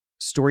of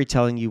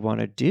storytelling you want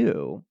to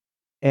do,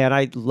 and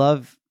I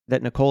love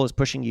that Nicole is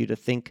pushing you to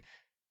think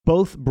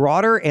both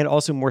broader and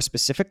also more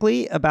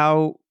specifically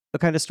about the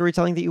kind of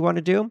storytelling that you want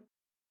to do,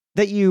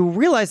 that you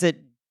realize that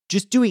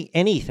just doing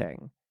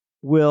anything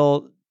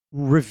will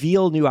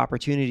reveal new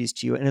opportunities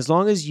to you. And as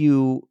long as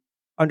you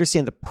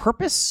understand the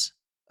purpose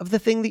of the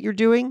thing that you're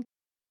doing,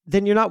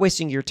 then you're not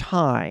wasting your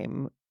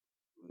time.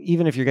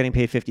 Even if you're getting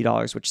paid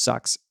 $50, which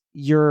sucks,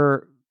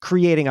 you're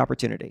creating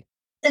opportunity.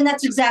 And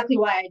that's exactly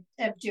why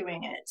I'm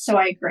doing it. So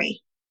I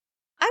agree.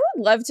 I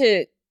would love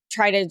to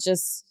try to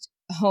just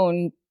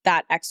hone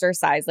that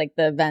exercise, like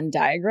the Venn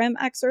diagram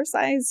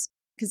exercise,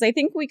 because I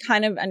think we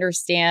kind of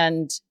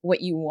understand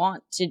what you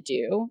want to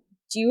do.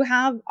 Do you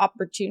have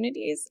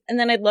opportunities? And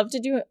then I'd love to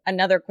do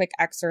another quick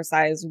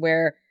exercise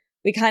where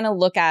we kind of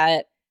look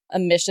at a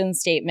mission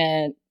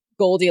statement,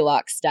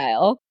 Goldilocks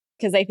style.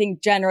 Because I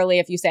think generally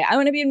if you say, I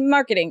want to be in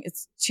marketing,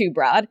 it's too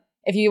broad.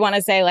 If you want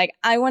to say like,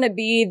 I want to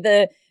be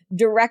the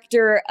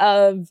director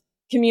of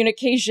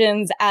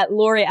communications at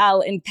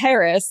L'Oreal in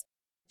Paris,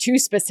 too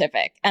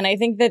specific. And I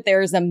think that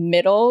there's a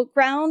middle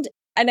ground.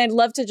 And I'd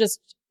love to just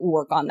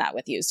work on that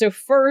with you. So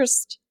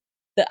first,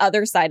 the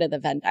other side of the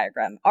Venn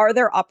diagram, are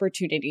there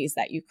opportunities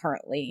that you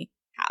currently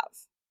have?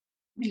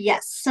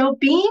 Yes. So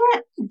being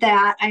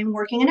that I'm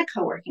working in a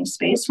co-working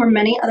space where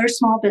many other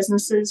small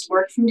businesses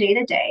work from day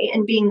to day,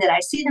 and being that I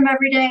see them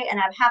every day and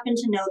I've happened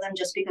to know them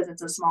just because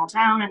it's a small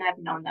town and I've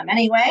known them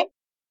anyway,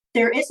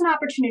 there is an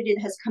opportunity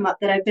that has come up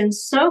that I've been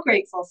so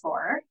grateful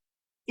for.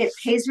 It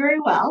pays very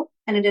well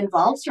and it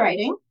involves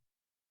writing.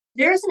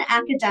 There's an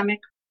academic,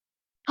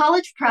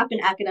 college prep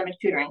and academic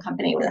tutoring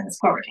company within this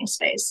co-working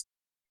space.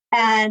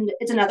 And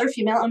it's another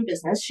female-owned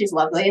business. She's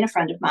lovely and a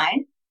friend of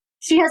mine.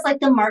 She has like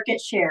the market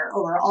share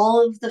over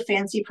all of the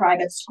fancy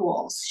private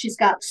schools. She's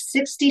got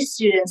 60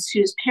 students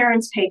whose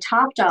parents pay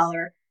top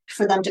dollar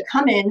for them to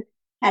come in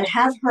and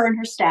have her and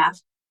her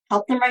staff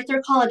help them write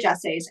their college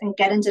essays and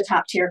get into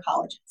top tier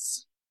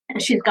colleges.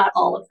 And she's got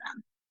all of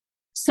them.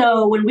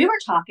 So when we were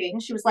talking,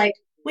 she was like,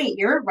 wait,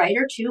 you're a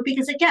writer too?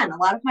 Because again, a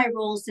lot of my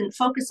roles didn't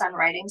focus on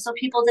writing. So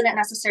people didn't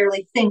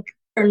necessarily think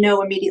or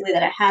know immediately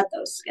that I had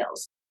those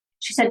skills.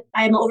 She said,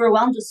 I'm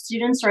overwhelmed with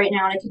students right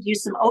now, and I could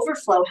use some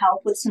overflow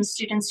help with some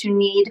students who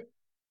need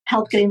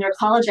help getting their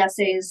college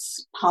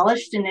essays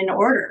polished and in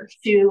order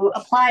to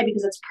apply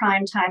because it's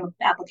prime time of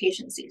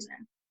application season.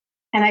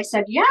 And I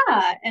said,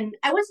 yeah. And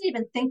I wasn't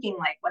even thinking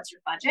like, what's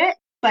your budget?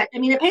 But I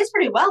mean, it pays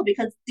pretty well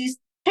because these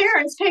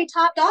parents pay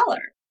top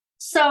dollar.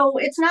 So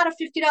it's not a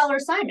 $50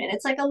 assignment.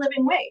 It's like a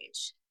living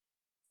wage.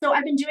 So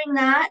I've been doing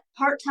that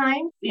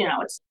part-time.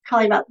 It's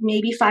probably about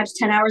maybe 5 to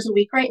 10 hours a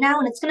week right now.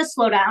 And it's going to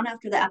slow down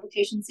after the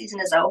application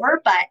season is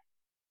over. But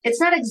it's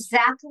not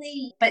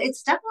exactly, but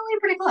it's definitely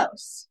pretty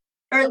close.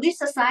 Or at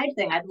least a side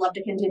thing I'd love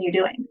to continue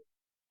doing.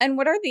 And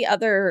what are the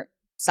other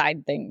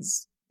side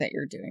things that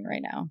you're doing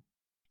right now?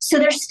 So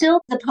there's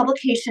still the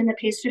publication that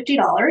pays $50.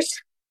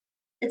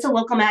 It's a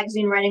local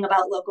magazine writing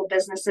about local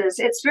businesses.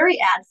 It's very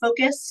ad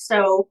focused.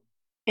 So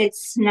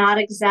it's not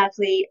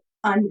exactly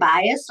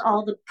unbiased.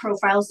 All the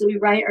profiles that we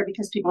write are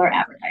because people are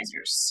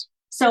advertisers.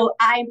 So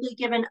I've been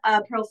given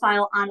a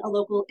profile on a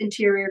local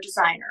interior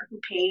designer who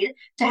paid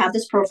to have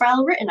this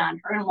profile written on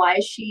her. And why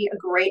is she a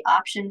great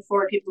option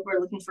for people who are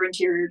looking for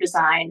interior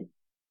design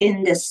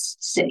in this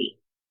city?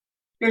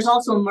 There's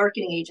also a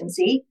marketing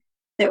agency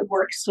that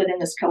works within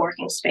this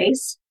co-working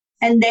space.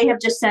 And they have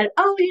just said,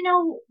 oh,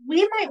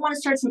 we might want to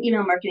start some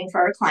email marketing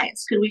for our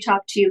clients. Could we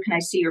talk to you? Can I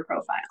see your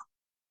profile?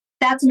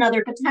 That's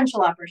another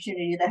potential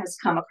opportunity that has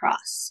come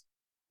across.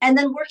 And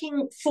then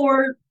working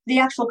for the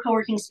actual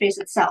co-working space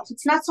itself.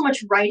 It's not so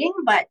much writing,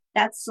 but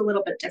that's a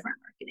little bit different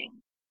marketing.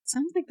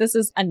 Sounds like this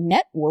is a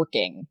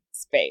networking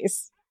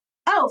space.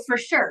 Oh, for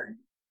sure.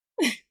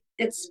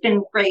 It's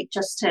been great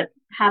just to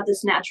have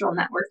this natural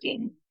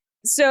networking.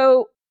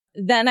 So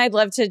then I'd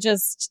love to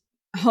just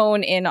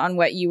hone in on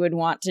what you would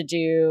want to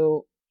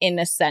do in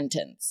a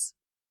sentence.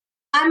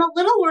 I'm a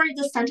little worried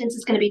the sentence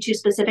is going to be too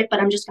specific,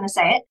 but I'm just going to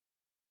say it.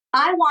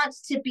 I want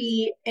to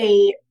be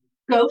a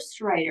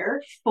ghostwriter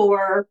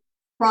for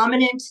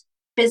prominent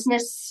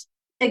business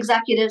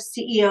executives,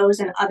 CEOs,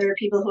 and other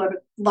people who have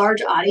a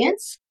large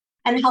audience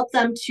and help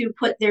them to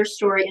put their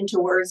story into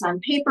words on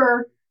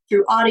paper,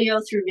 through audio,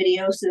 through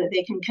video, so that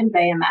they can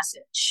convey a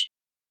message.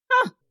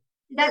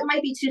 That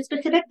might be too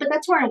specific, but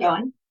that's where I'm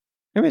going.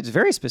 I mean, it's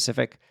very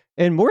specific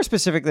and more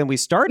specific than we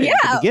started at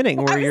the beginning.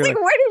 Where I was like,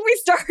 where did we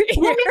start here?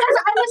 Well,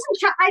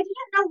 because I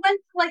didn't know when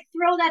to like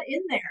throw that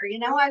in there. You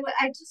know,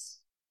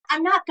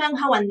 I'm not gung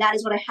ho on that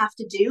is what I have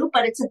to do,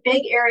 but it's a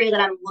big area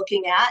that I'm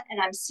looking at and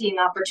I'm seeing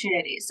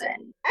opportunities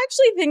in. I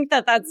actually think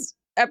that that's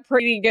a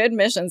pretty good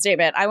mission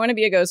statement. I want to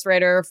be a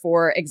ghostwriter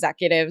for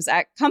executives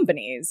at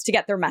companies to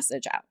get their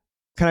message out.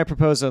 Can I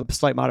propose a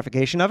slight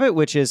modification of it,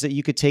 which is that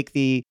you could take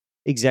the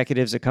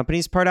executives at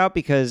companies part out,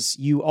 because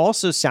you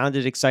also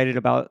sounded excited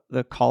about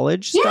the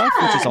college stuff,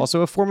 which is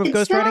also a form of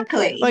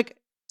ghostwriting. Like,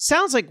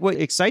 sounds like what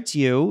excites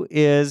you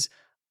is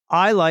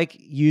I like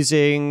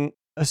using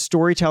a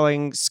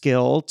storytelling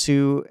skill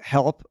to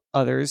help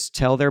others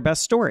tell their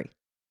best story.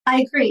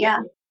 I agree,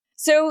 yeah.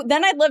 So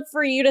then I'd love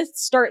for you to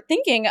start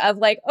thinking of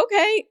like,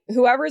 okay,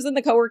 whoever's in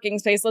the co-working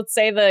space, let's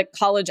say the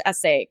college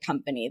essay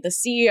company, the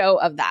CEO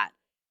of that,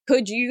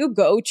 could you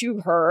go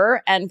to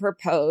her and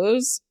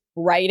propose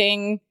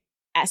writing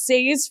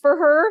essays for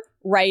her,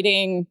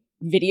 writing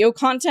video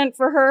content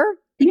for her?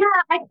 Yeah,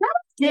 I kind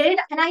of did.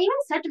 And I even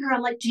said to her,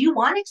 I'm like, do you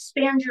want to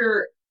expand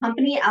your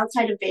company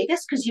outside of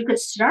Vegas? Because you could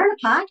start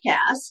a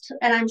podcast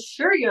and I'm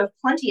sure you have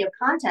plenty of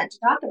content to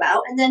talk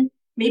about. And then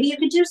maybe you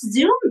could do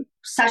Zoom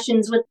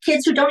sessions with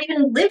kids who don't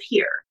even live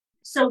here.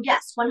 So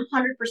yes, 100%.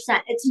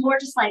 It's more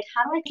just like,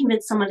 how do I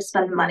convince someone to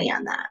spend the money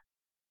on that?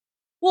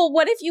 Well,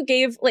 what if you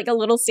gave like a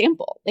little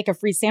sample, like a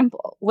free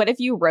sample? What if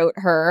you wrote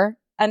her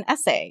an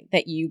essay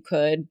that you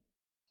could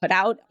put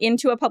out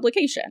into a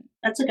publication?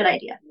 That's a good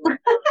idea.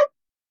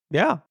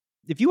 Yeah.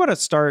 If you want to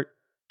start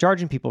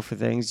charging people for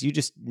things, you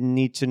just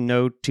need to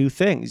know two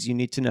things. You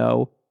need to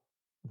know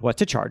what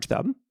to charge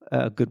them.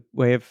 A good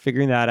way of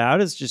figuring that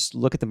out is just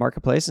look at the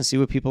marketplace and see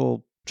what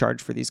people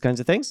charge for these kinds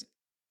of things.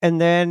 And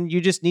then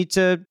you just need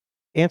to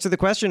answer the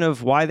question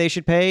of why they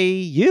should pay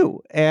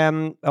you.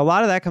 And a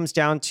lot of that comes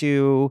down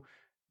to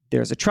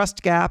there's a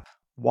trust gap,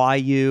 why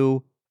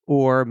you,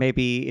 or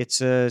maybe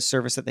it's a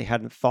service that they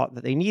hadn't thought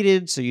that they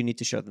needed, so you need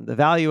to show them the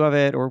value of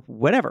it or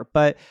whatever.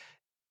 But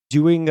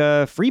doing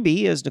a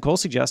freebie, as Nicole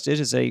suggested,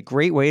 is a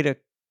great way to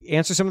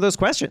answer some of those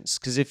questions.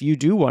 Because if you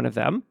do one of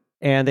them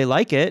and they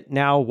like it,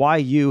 now why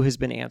you has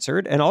been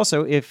answered. And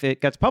also, if it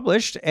gets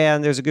published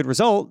and there's a good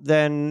result,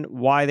 then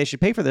why they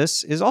should pay for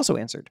this is also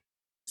answered.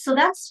 So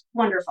that's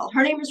wonderful.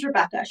 Her name is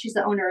Rebecca. She's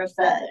the owner of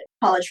the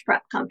college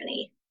prep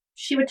company.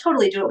 She would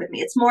totally do it with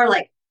me. It's more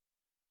like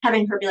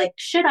having her be like,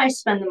 should I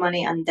spend the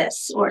money on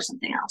this or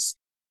something else?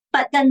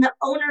 But then the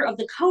owner of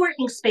the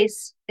co-working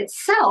space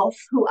itself,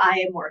 who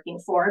I am working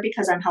for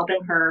because I'm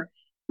helping her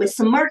with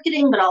some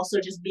marketing, but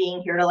also just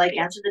being here to like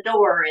answer the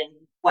door and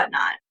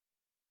whatnot.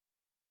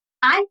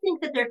 I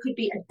think that there could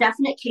be a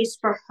definite case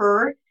for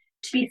her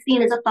to be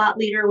seen as a thought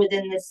leader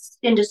within this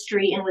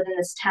industry and within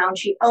this town.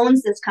 She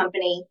owns this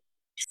company.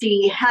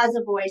 She has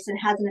a voice and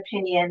has an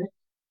opinion.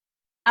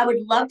 I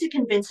would love to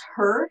convince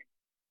her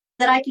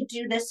that I could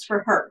do this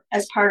for her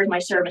as part of my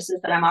services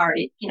that I'm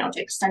already, the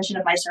extension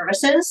of my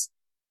services.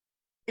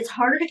 It's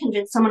harder to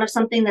convince someone of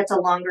something that's a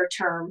longer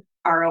term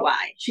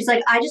ROI. She's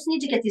like, I just need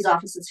to get these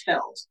offices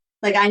filled.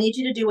 Like, I need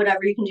you to do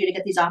whatever you can do to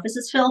get these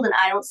offices filled. And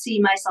I don't see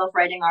myself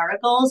writing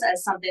articles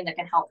as something that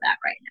can help that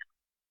right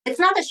now. It's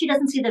not that she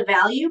doesn't see the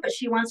value, but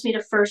she wants me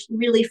to first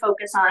really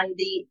focus on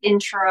the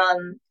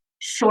interim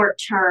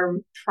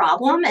short-term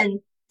problem. And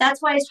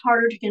that's why it's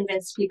harder to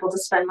convince people to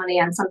spend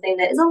money on something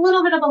that is a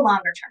little bit of a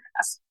longer-term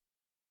investment.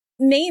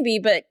 Maybe,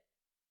 but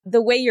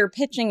the way you're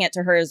pitching it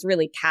to her is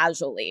really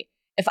casually.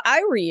 If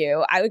I were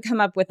you, I would come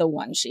up with a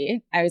one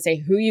sheet. I would say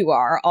who you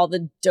are, all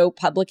the dope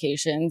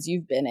publications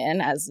you've been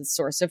in as a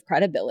source of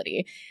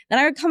credibility. Then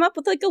I would come up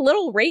with like a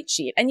little rate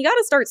sheet. And you got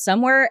to start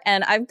somewhere.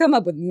 And I've come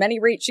up with many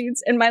rate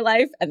sheets in my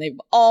life, and they've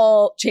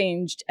all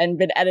changed and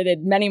been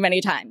edited many,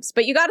 many times.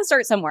 But you got to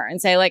start somewhere and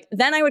say like,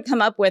 then I would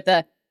come up with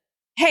a,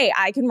 hey,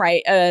 I can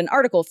write an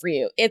article for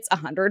you. It's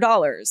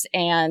 $100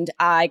 and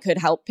I could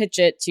help pitch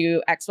it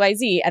to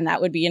XYZ. And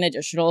that would be an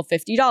additional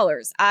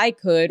 $50. I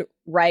could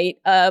write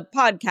a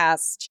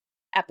podcast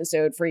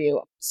episode for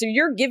you. So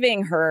you're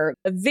giving her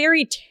a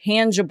very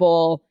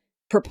tangible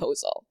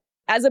proposal.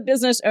 As a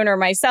business owner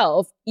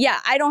myself, yeah,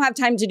 I don't have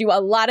time to do a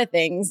lot of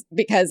things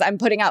because I'm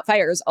putting out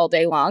fires all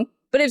day long.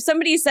 But if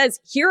somebody says,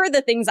 here are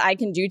the things I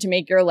can do to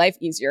make your life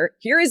easier,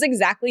 here is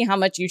exactly how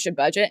much you should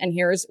budget, and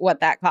here's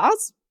what that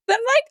costs, then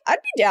like,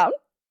 I'd be down.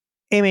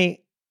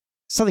 Amy,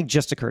 something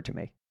just occurred to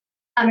me.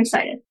 I'm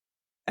excited.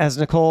 As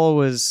Nicole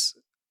was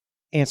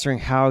answering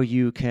how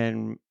you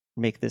can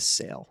make this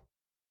sale,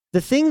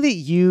 the thing that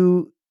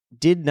you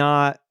did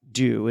not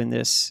do in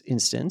this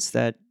instance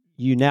that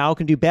you now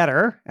can do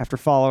better after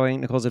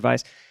following Nicole's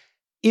advice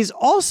is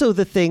also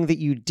the thing that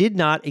you did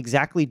not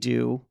exactly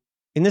do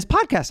in this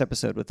podcast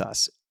episode with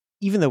us,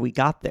 even though we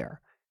got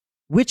there,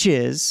 which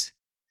is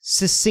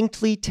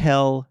succinctly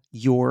tell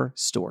your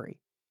story.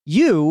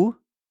 You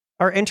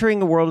are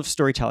entering a world of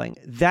storytelling.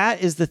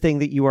 That is the thing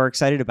that you are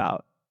excited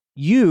about.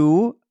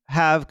 You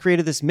have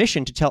created this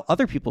mission to tell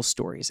other people's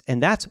stories,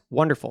 and that's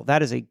wonderful.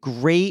 That is a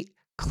great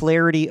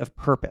clarity of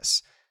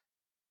purpose.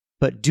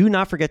 But do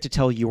not forget to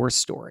tell your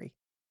story,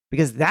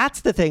 because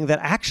that's the thing that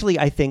actually,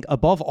 I think,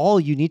 above all,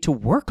 you need to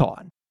work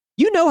on.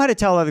 You know how to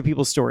tell other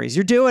people's stories.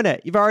 You're doing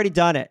it. You've already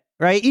done it,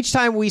 right? Each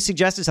time we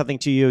suggested something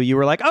to you, you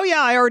were like, oh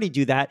yeah, I already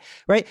do that,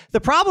 right?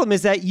 The problem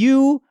is that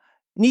you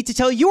need to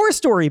tell your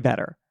story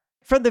better.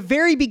 From the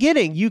very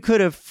beginning, you could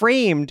have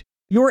framed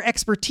your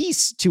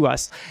expertise to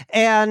us.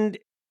 And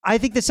I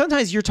think that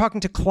sometimes you're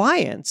talking to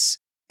clients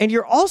and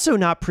you're also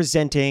not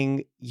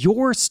presenting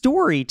your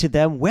story to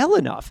them well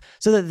enough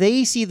so that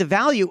they see the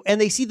value and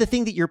they see the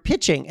thing that you're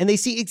pitching and they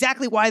see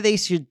exactly why they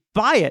should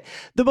buy it.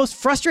 The most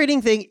frustrating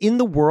thing in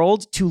the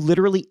world to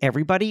literally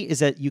everybody is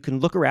that you can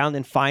look around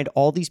and find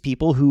all these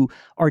people who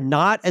are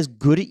not as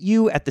good at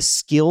you at the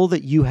skill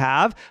that you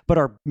have, but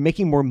are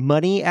making more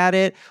money at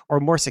it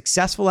or more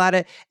successful at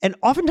it. And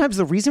oftentimes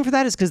the reason for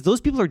that is because those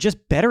people are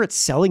just better at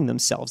selling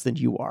themselves than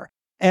you are.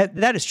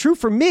 And that is true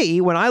for me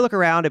when I look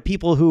around at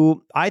people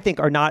who I think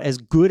are not as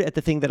good at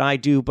the thing that I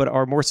do, but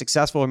are more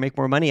successful or make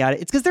more money at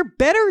it. It's because they're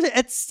better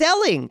at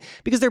selling,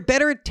 because they're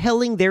better at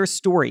telling their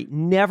story.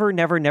 Never,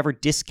 never, never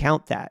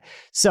discount that.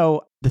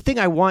 So the thing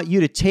I want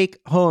you to take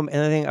home,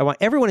 and the thing I want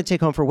everyone to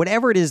take home for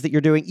whatever it is that you're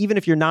doing, even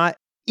if you're not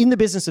in the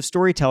business of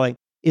storytelling,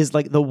 is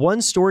like the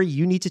one story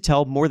you need to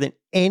tell more than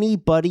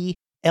anybody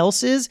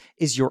else's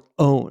is your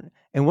own.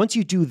 And once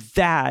you do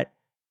that,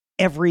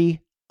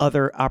 every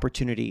other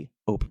opportunity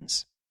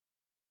opens.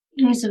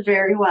 He's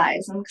very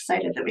wise. I'm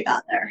excited that we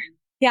got there.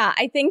 Yeah,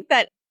 I think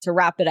that to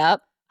wrap it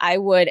up, I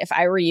would, if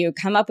I were you,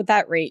 come up with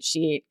that rate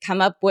sheet,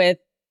 come up with,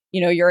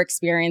 your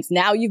experience.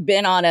 Now you've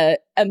been on an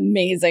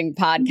amazing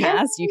podcast.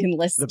 Yeah. You can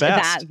list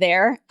that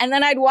there. And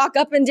then I'd walk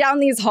up and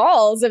down these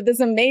halls of this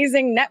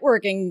amazing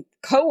networking,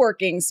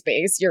 co-working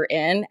space you're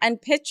in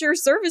and pitch your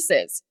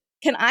services.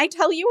 Can I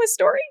tell you a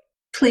story?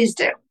 Please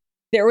do.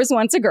 There was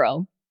once a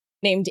girl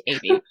named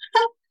Amy.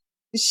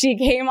 She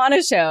came on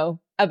a show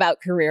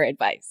about career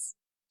advice.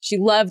 She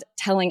loved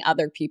telling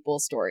other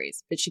people's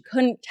stories, but she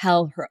couldn't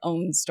tell her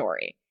own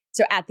story.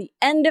 So at the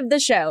end of the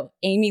show,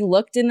 Amy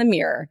looked in the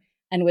mirror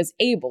and was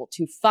able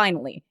to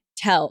finally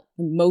tell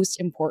the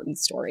most important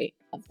story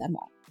of them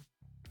all.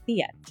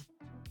 The end.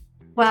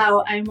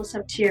 Wow, I almost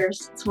have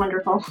tears. It's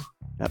wonderful.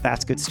 Now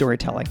that's good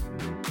storytelling.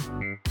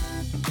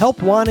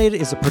 Help Wanted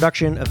is a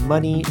production of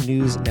Money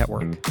News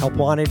Network. Help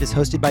Wanted is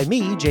hosted by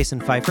me, Jason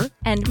Pfeiffer.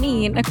 And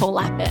me, Nicole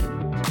Lappin.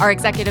 Our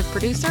executive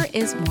producer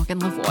is Morgan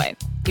Lavoie.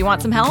 Do you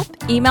want some help?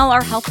 Email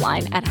our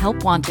helpline at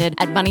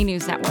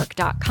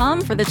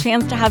helpwanted@moneynewsnetwork.com for the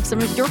chance to have some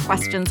of your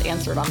questions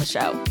answered on the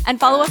show. And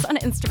follow us on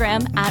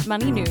Instagram at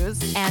Money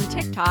News and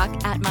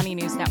TikTok at Money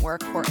News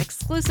Network for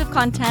exclusive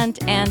content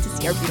and to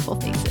see our beautiful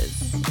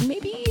faces.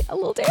 Maybe a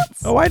little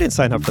dance. Oh, I didn't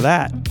sign up for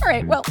that. All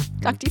right, well,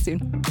 talk to you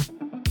soon.